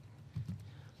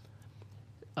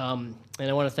 And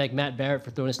I want to thank Matt Barrett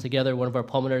for throwing this together, one of our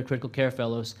pulmonary critical care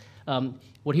fellows.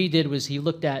 What he did was he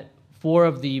looked at 4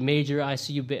 of the major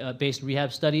ICU-based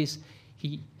rehab studies.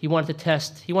 He wanted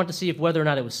to see if whether or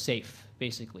not it was safe,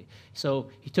 basically. So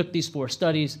he took these 4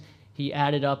 studies, he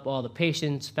added up all the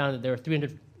patients, found that there were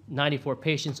 394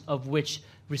 patients, of which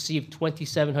received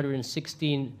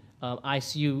 2,716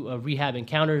 ICU rehab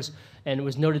encounters, and it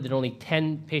was noted that only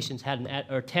 10 patients had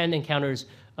 10 encounters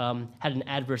had an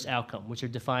adverse outcome, which are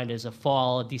defined as a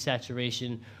fall, a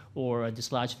desaturation, or a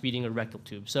dislodged feeding or rectal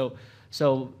tube. So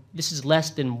this is less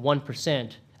than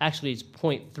 1%. Actually, it's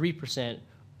 0.3%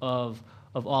 of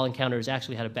all encounters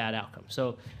actually had a bad outcome.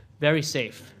 So very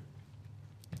safe.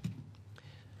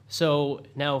 So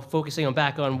now focusing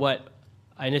back on what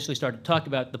I initially started to talk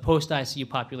about, the post-ICU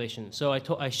population. So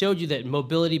I showed you that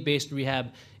mobility-based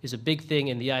rehab is a big thing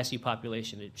in the ICU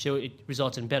population. It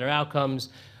results in better outcomes.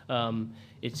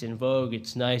 It's in vogue.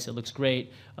 It's nice. It looks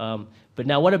great. But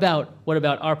now what about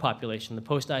our population, the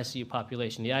post-ICU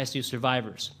population, the ICU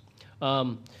survivors?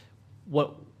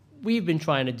 What we've been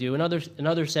trying to do, and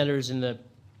other centers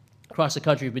across the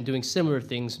country have been doing similar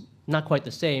things, not quite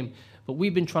the same, but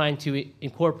we've been trying to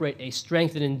incorporate a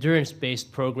strength and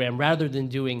endurance-based program rather than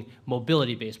doing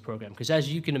mobility-based program. Because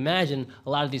as you can imagine, a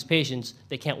lot of these patients,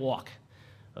 they can't walk.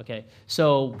 Okay,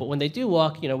 but when they do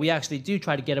walk, we actually do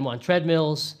try to get them on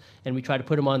treadmills, and we try to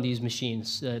put them on these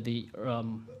machines, the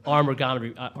arm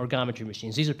ergometry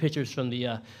machines. These are pictures from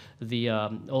the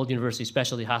old University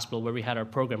Specialty Hospital where we had our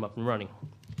program up and running.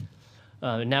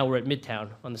 And now we're at Midtown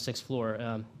on the 6th floor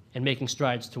and making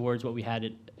strides towards what we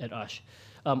had at USH.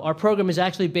 Our program is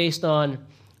actually based on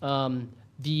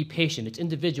the patient. It's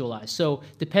individualized. So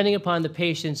depending upon the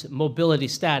patient's mobility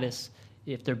status,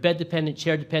 if they're bed-dependent,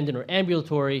 chair-dependent, or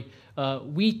ambulatory,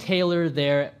 we tailor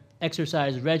their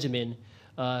exercise regimen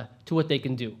to what they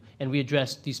can do. And we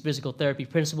address these physical therapy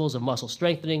principles of muscle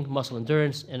strengthening, muscle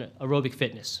endurance, and aerobic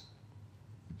fitness.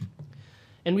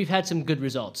 And we've had some good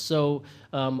results. So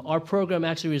our program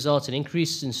actually results in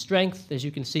increases in strength, as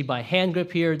you can see by hand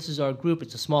grip here. This is our group.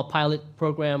 It's a small pilot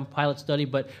program, pilot study,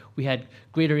 but we had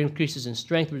greater increases in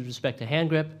strength with respect to hand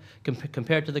grip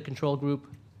compared to the control group.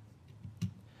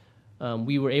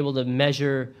 We were able to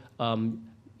measure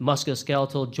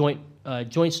musculoskeletal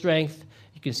joint strength.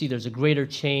 You can see there's a greater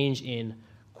change in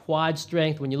quad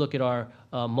strength when you look at our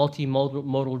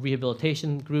multimodal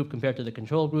rehabilitation group compared to the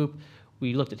control group.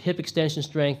 We looked at hip extension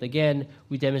strength. Again,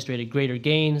 we demonstrated greater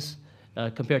gains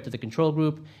compared to the control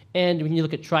group. And when you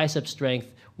look at tricep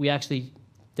strength, we actually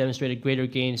demonstrated greater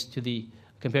gains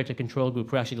compared to control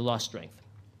group who actually lost strength.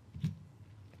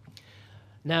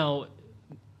 Now,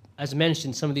 as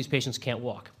mentioned, some of these patients can't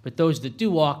walk, but those that do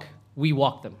walk, we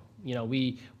walk them.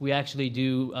 We actually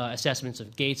do assessments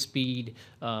of gait speed,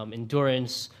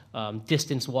 endurance,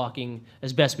 distance walking,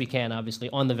 as best we can, obviously,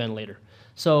 on the ventilator.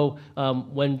 So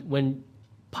when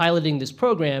piloting this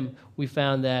program, we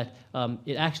found that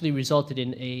it actually resulted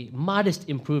in a modest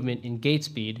improvement in gait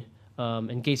speed,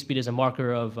 and gait speed is a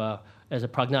marker as a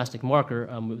prognostic marker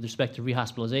with respect to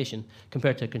rehospitalization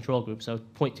compared to a control group, so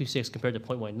 0.26 compared to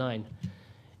 0.19.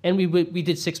 And we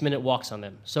did 6-minute walks on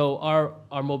them. So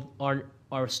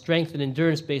our strength and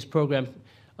endurance-based program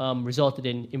resulted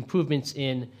in improvements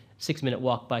in 6-minute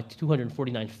walk by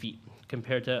 249 feet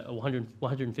compared to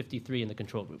 153 in the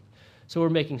control group. So we're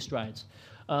making strides.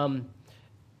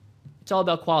 It's all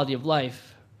about quality of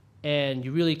life, and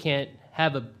you really can't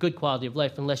have a good quality of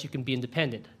life unless you can be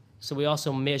independent. So we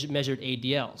also measured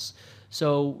ADLs.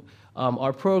 So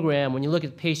our program, when you look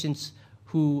at patients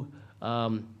who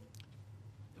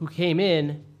came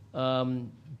in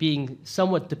being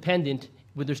somewhat dependent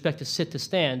with respect to sit to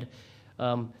stand,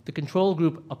 the control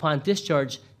group, upon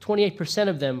discharge, 28%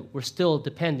 of them were still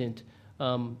dependent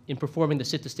in performing the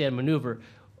sit to stand maneuver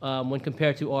when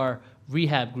compared to our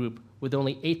rehab group, with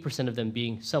only 8% of them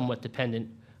being somewhat dependent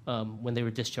when they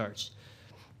were discharged.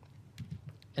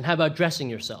 And how about dressing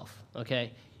yourself?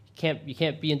 Okay, you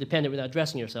can't be independent without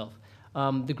dressing yourself.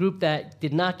 The group that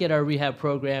did not get our rehab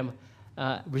program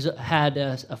had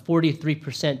a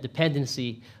 43%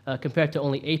 dependency compared to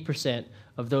only 8%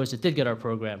 of those that did get our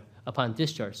program upon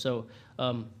discharge. So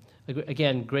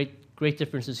again, great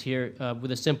differences here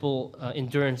with a simple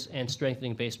endurance and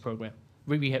strengthening-based program,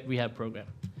 rehab program.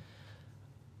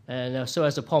 And so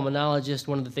as a pulmonologist,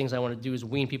 one of the things I want to do is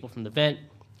wean people from the vent.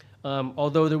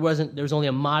 Although there was only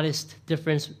a modest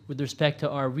difference with respect to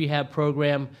our rehab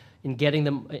program in getting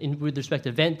them with respect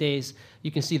to vent days,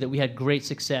 you can see that we had great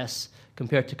success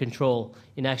compared to control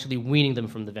in actually weaning them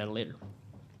from the ventilator.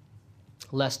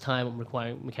 Less time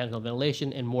requiring mechanical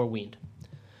ventilation and more weaned.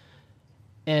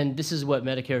 And this is what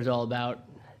Medicare is all about,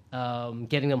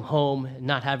 getting them home,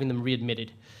 not having them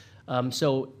readmitted.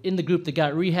 So in the group that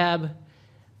got rehab,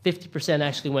 50%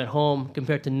 actually went home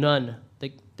compared to none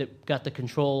that got the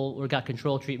control or got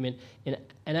control treatment.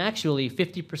 And actually,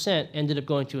 50% ended up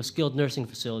going to a skilled nursing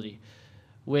facility,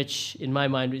 which in my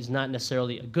mind is not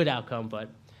necessarily a good outcome, but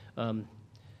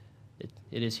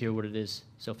it is here what it is.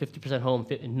 So 50% home,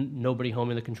 nobody home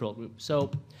in the control group.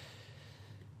 So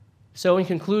in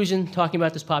conclusion, talking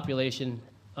about this population,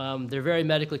 they're very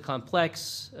medically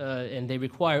complex, and they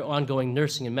require ongoing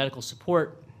nursing and medical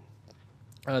support.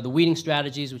 The weaning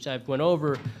strategies, which I've went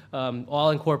over, all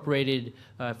incorporated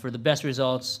for the best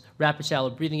results. Rapid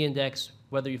shallow breathing index,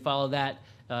 whether you follow that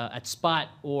at spot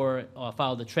or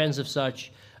follow the trends of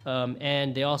such.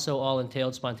 And they also all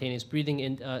entailed spontaneous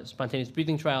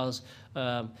breathing trials,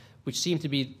 which seem to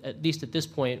be, at least at this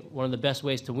point, one of the best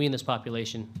ways to wean this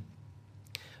population.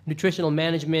 Nutritional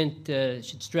management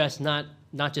should stress not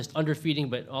just underfeeding,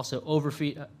 but also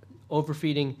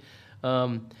overfeeding.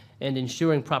 and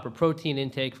ensuring proper protein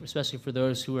intake, especially for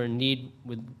those who are in need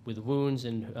with wounds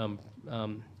and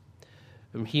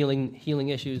healing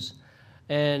issues.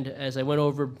 And as I went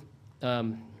over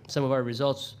some of our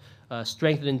results,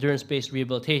 strength and endurance-based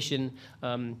rehabilitation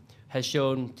has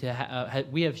shown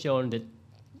we have shown that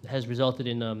has resulted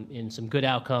in some good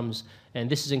outcomes, and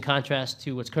this is in contrast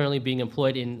to what's currently being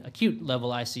employed in acute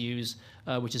level ICUs,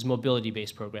 which is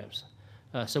mobility-based programs.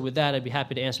 So with that, I'd be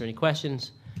happy to answer any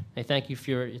questions. I thank you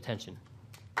for your attention.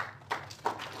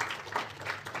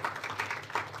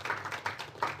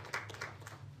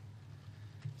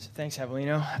 So thanks,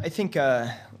 Avelino. I think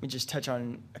we just touch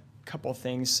on a couple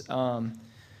things.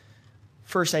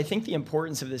 First, I think the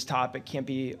importance of this topic can't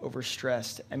be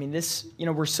overstressed. I mean,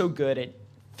 we're so good at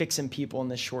fixing people in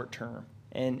the short term,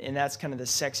 and that's kind of the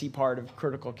sexy part of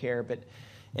critical care. But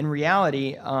in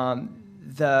reality,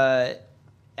 the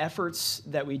efforts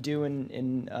that we do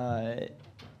in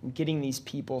getting these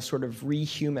people sort of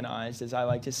rehumanized, as I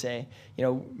like to say,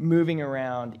 moving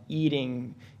around,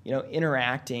 eating,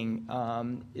 interacting,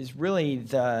 is really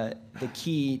the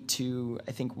key to,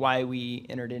 I think, why we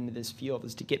entered into this field,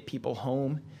 is to get people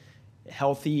home,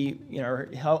 healthy,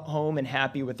 home and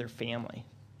happy with their family.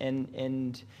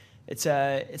 And it's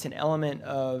an element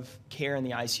of care in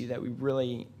the ICU that we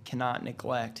really cannot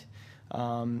neglect,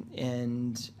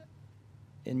 and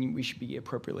we should be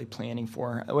appropriately planning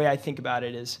for. The way I think about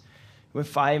it is,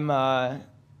 if I'm a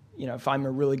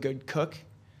really good cook,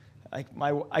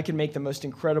 I can make the most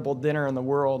incredible dinner in the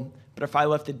world, but if I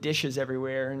left the dishes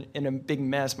everywhere in a big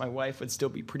mess, my wife would still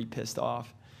be pretty pissed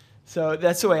off. So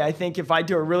that's the way I think. If I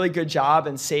do a really good job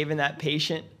in saving that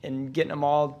patient and getting them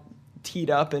all teed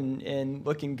up and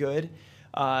looking good,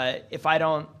 if I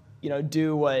don't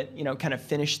do what, kind of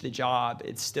finish the job,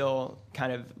 it still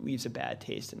kind of leaves a bad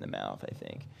taste in the mouth, I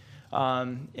think.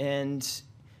 And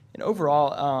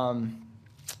overall,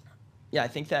 I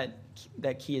think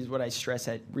that key is what I stress,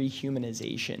 that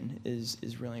rehumanization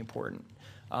is really important.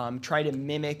 Try to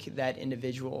mimic that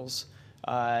individual's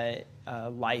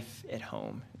life at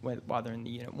home while they're in the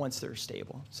unit, once they're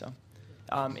stable. So,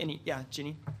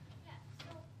 Ginny?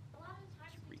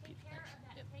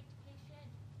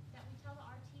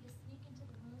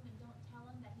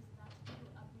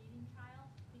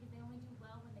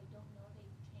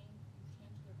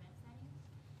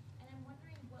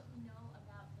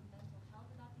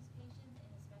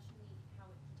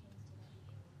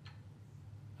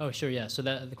 Oh, sure, yeah. So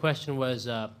the question was,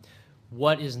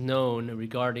 what is known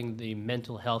regarding the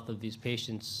mental health of these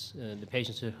patients, the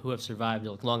patients who have survived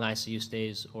long ICU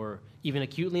stays, or even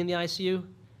acutely in the ICU,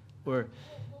 or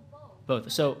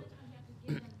both? So,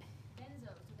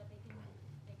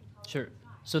 sure.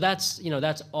 So that's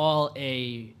all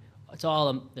a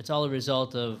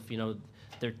result of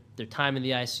their time in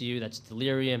the ICU. That's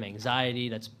delirium, anxiety,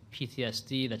 that's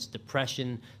PTSD, that's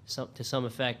depression to some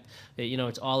effect.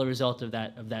 It's all a result of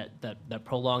that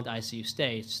prolonged ICU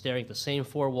stay. It's staring at the same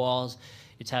four walls.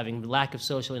 It's having lack of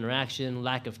social interaction,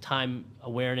 lack of time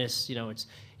awareness.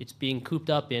 It's being cooped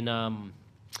up in the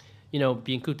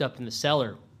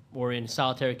cellar or in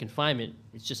solitary confinement.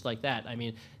 It's just like that. I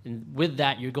mean, and with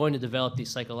that, you're going to develop these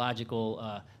psychological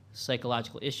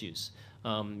issues.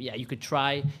 You could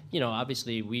try.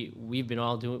 Obviously, we've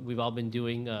all been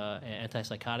doing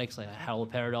antipsychotics like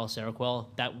haloperidol, Seroquel.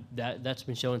 That's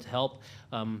been shown to help.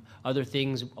 Other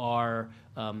things are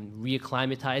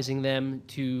reacclimatizing them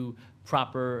to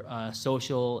proper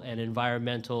social and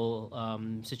environmental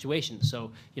situations.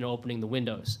 So, opening the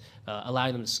windows,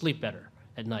 allowing them to sleep better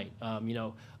at night.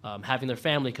 Having their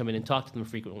family come in and talk to them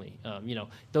frequently.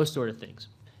 Those sort of things.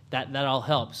 That all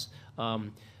helps.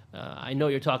 I know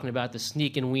you're talking about the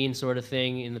sneak and wean sort of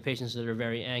thing in the patients that are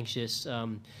very anxious.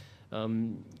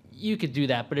 You could do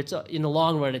that, but it's in the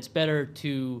long run, it's better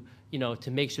to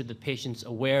make sure the patient's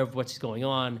aware of what's going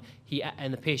on.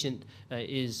 And the patient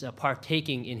is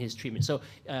partaking in his treatment. So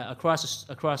across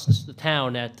the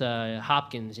town at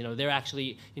Hopkins, they're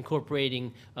actually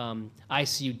incorporating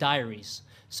ICU diaries.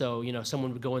 So,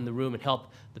 someone would go in the room and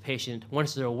help the patient,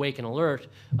 once they're awake and alert,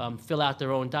 fill out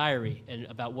their own diary and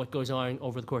about what goes on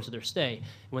over the course of their stay.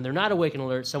 When they're not awake and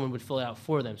alert, someone would fill it out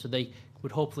for them. So they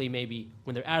would hopefully maybe,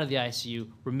 when they're out of the ICU,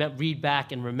 read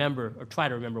back and remember, or try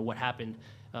to remember what happened,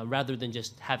 rather than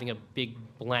just having a big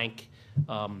blank,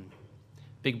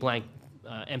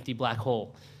 empty black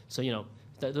hole. So,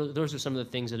 those are some of the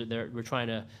things that we're trying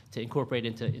to incorporate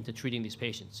into treating these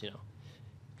patients,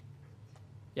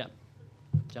 Yeah.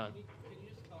 John. Can you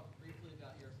just talk briefly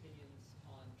about your opinions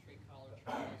on trach collar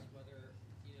trials, whether,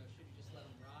 should you just let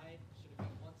them ride? Should it be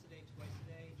once a day, twice a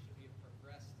day? Should it be a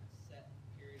progressed set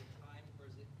period of time, or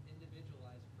is it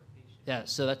individualized per patient? Yeah,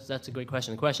 so that's a great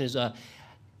question. The question is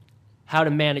how to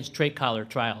manage trach collar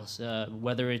trials,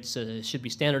 whether it's should be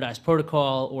standardized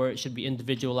protocol or it should be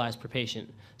individualized per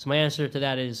patient. So my answer to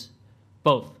that is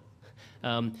both.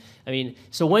 I mean,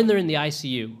 so when they're in the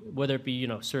ICU, whether it be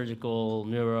surgical,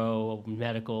 neuro,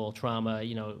 medical, trauma,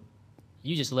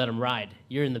 you just let them ride.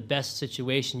 You're in the best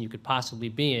situation you could possibly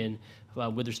be in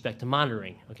with respect to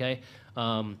monitoring, okay?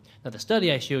 Now, the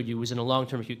study I showed you was in a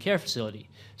long-term acute care facility,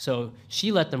 so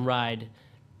she let them ride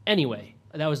anyway.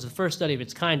 That was the first study of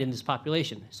its kind in this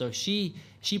population. So she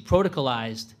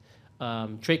protocolized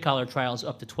trach collar trials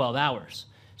up to 12 hours.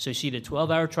 So she did a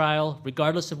 12-hour trial,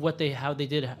 regardless of how they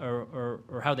did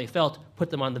or how they felt, put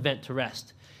them on the vent to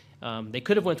rest. They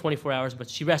could have went 24 hours, but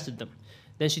she rested them.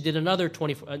 Then she did another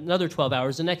 12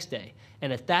 hours the next day.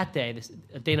 And at that day,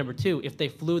 day number 2, if they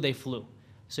flew, they flew.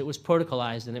 So it was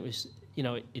protocolized, and it was,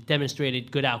 it demonstrated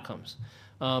good outcomes.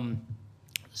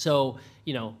 So,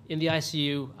 in the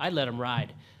ICU, I'd let them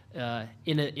ride.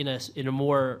 In a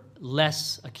more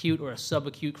less acute or a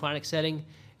subacute chronic setting,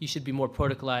 you should be more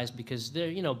protocolized because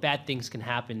there, bad things can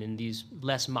happen in these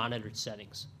less monitored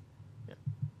settings. Yeah.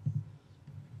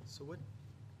 So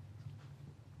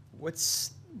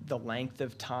what's the length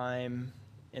of time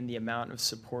and the amount of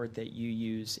support that you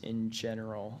use in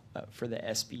general for the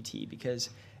SBT?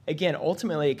 Because again,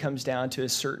 ultimately it comes down to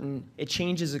it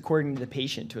changes according to the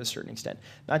patient to a certain extent,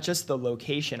 not just the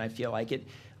location. I feel like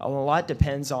a lot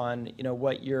depends on,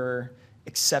 what your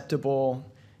acceptable,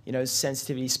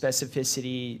 sensitivity,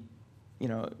 specificity,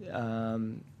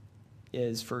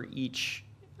 is for each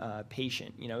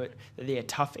patient. Are they a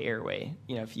tough airway,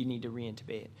 if you need to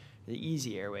reintubate? The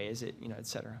easy airway, is it, et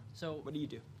cetera? So what do you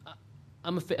do?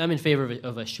 I'm in favor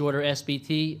of a shorter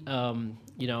SBT.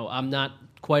 I'm not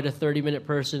quite a 30-minute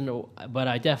person, but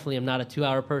I definitely am not a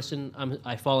 2-hour person.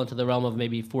 I fall into the realm of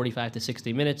maybe 45 to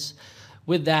 60 minutes.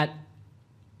 With that,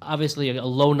 obviously a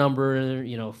low number,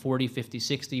 40, 50,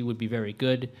 60 would be very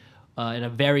good. And a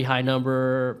very high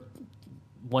number,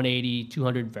 180,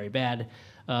 200, very bad.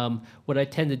 What I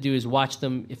tend to do is watch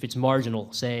them if it's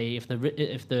marginal. Say if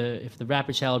the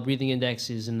rapid shallow breathing index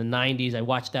is in the 90s, I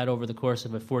watch that over the course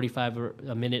of a 45 or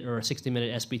a minute or a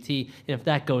 60-minute SBT. And if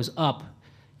that goes up,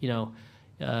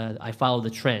 I follow the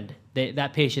trend.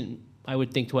 That patient, I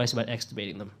would think twice about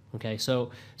extubating them. Okay,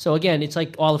 so again, it's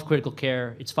like all of critical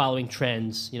care. It's following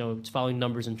trends. It's following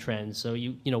numbers and trends. So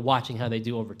watching how they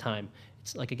do over time.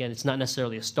 It's like, again, it's not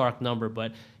necessarily a stark number,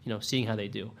 but seeing how they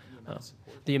do.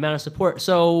 The amount of support.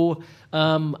 So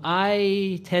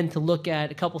I tend to look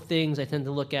at a couple things. I tend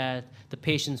to look at the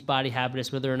patient's body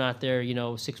habitus, whether or not they're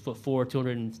 6'4",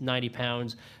 290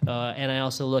 pounds, and I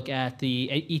also look at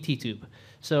the ET tube.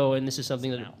 So, and this is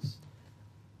something that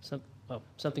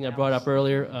something I brought up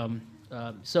earlier.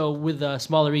 So with a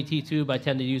smaller ET tube, I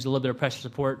tend to use a little bit of pressure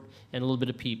support and a little bit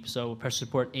of PEEP. So pressure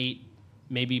support 8,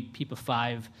 maybe PEEP of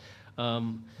 5,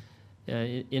 with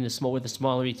a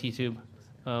smaller ET tube.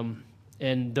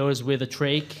 And those with a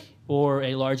trach or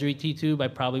a larger ET tube, I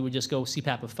probably would just go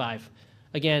CPAP of 5.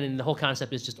 Again, and the whole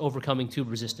concept is just overcoming tube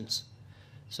resistance.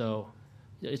 So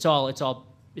it's all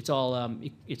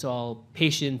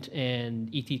patient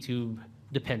and ET tube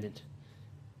dependent.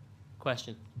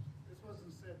 Question. This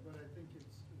wasn't said, but I think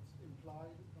it's implied.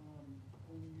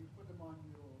 When you put them on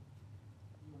your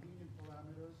weaning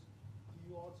parameters, do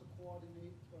you also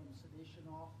coordinate sedation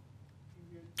off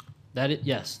period?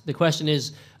 Yes. The question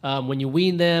is, when you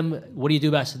wean them, what do you do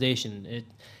about sedation? It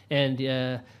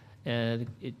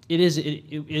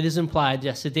is implied.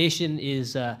 Yes, sedation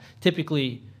is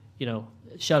typically,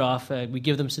 shut off. We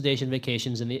give them sedation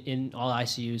vacations in all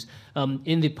ICUs.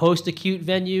 In the post-acute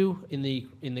venue,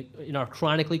 in our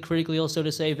chronically critically ill, so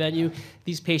to say, venue,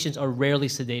 these patients are rarely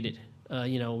sedated.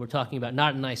 We're talking about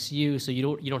not in ICU, so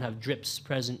you don't have drips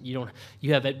present. You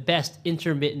have at best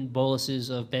intermittent boluses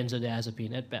of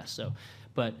benzodiazepine at best. So,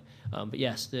 but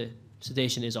yes, the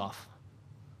sedation is off.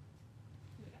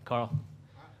 Carl.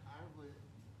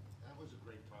 That was a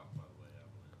great talk, by the way,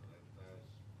 Evelyn. That was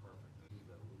perfect. I need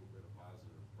a little bit of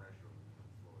positive pressure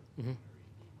on the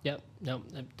Yep. No,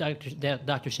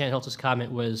 Dr. Shanholz's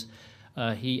comment was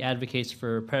he advocates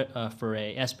for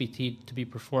a SBT to be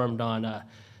performed on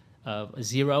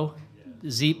zero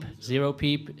ZEEP, zero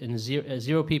PEEP, and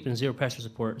zero PEEP and zero pressure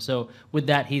support. So with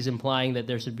that, he's implying that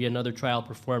there should be another trial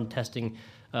performed testing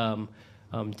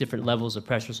different levels of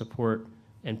pressure support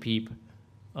and PEEP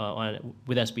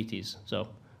with SBTs. So,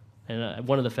 and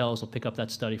one of the fellows will pick up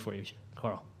that study for you,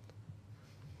 Carl.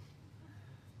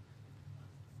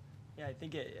 Yeah, I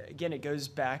think it goes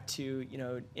back to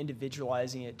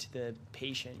individualizing it to the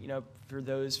patient. For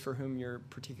those for whom you're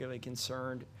particularly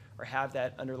concerned or have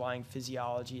that underlying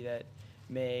physiology that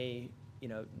may,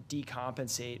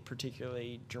 decompensate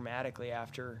particularly dramatically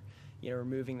after,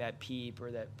 removing that PEEP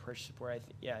or that push support.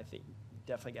 I think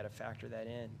definitely got to factor that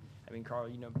in. I mean, Carl,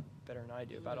 you know better than I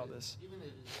do about all this. Even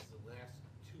if it's the last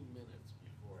 2 minutes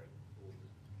before I pulled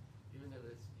it, even if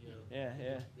it's,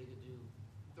 Yeah. they could do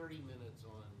 30 minutes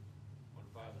on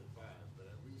 5 and 5, but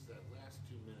at least that last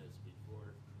 2 minutes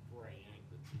before I yank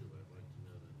the 2, I'd like to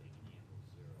know that they can handle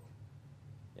 0.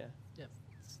 Yeah, Yeah.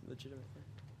 it's legitimate.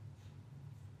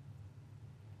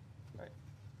 All right.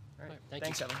 All right, thank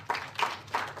Thanks, you. Evan.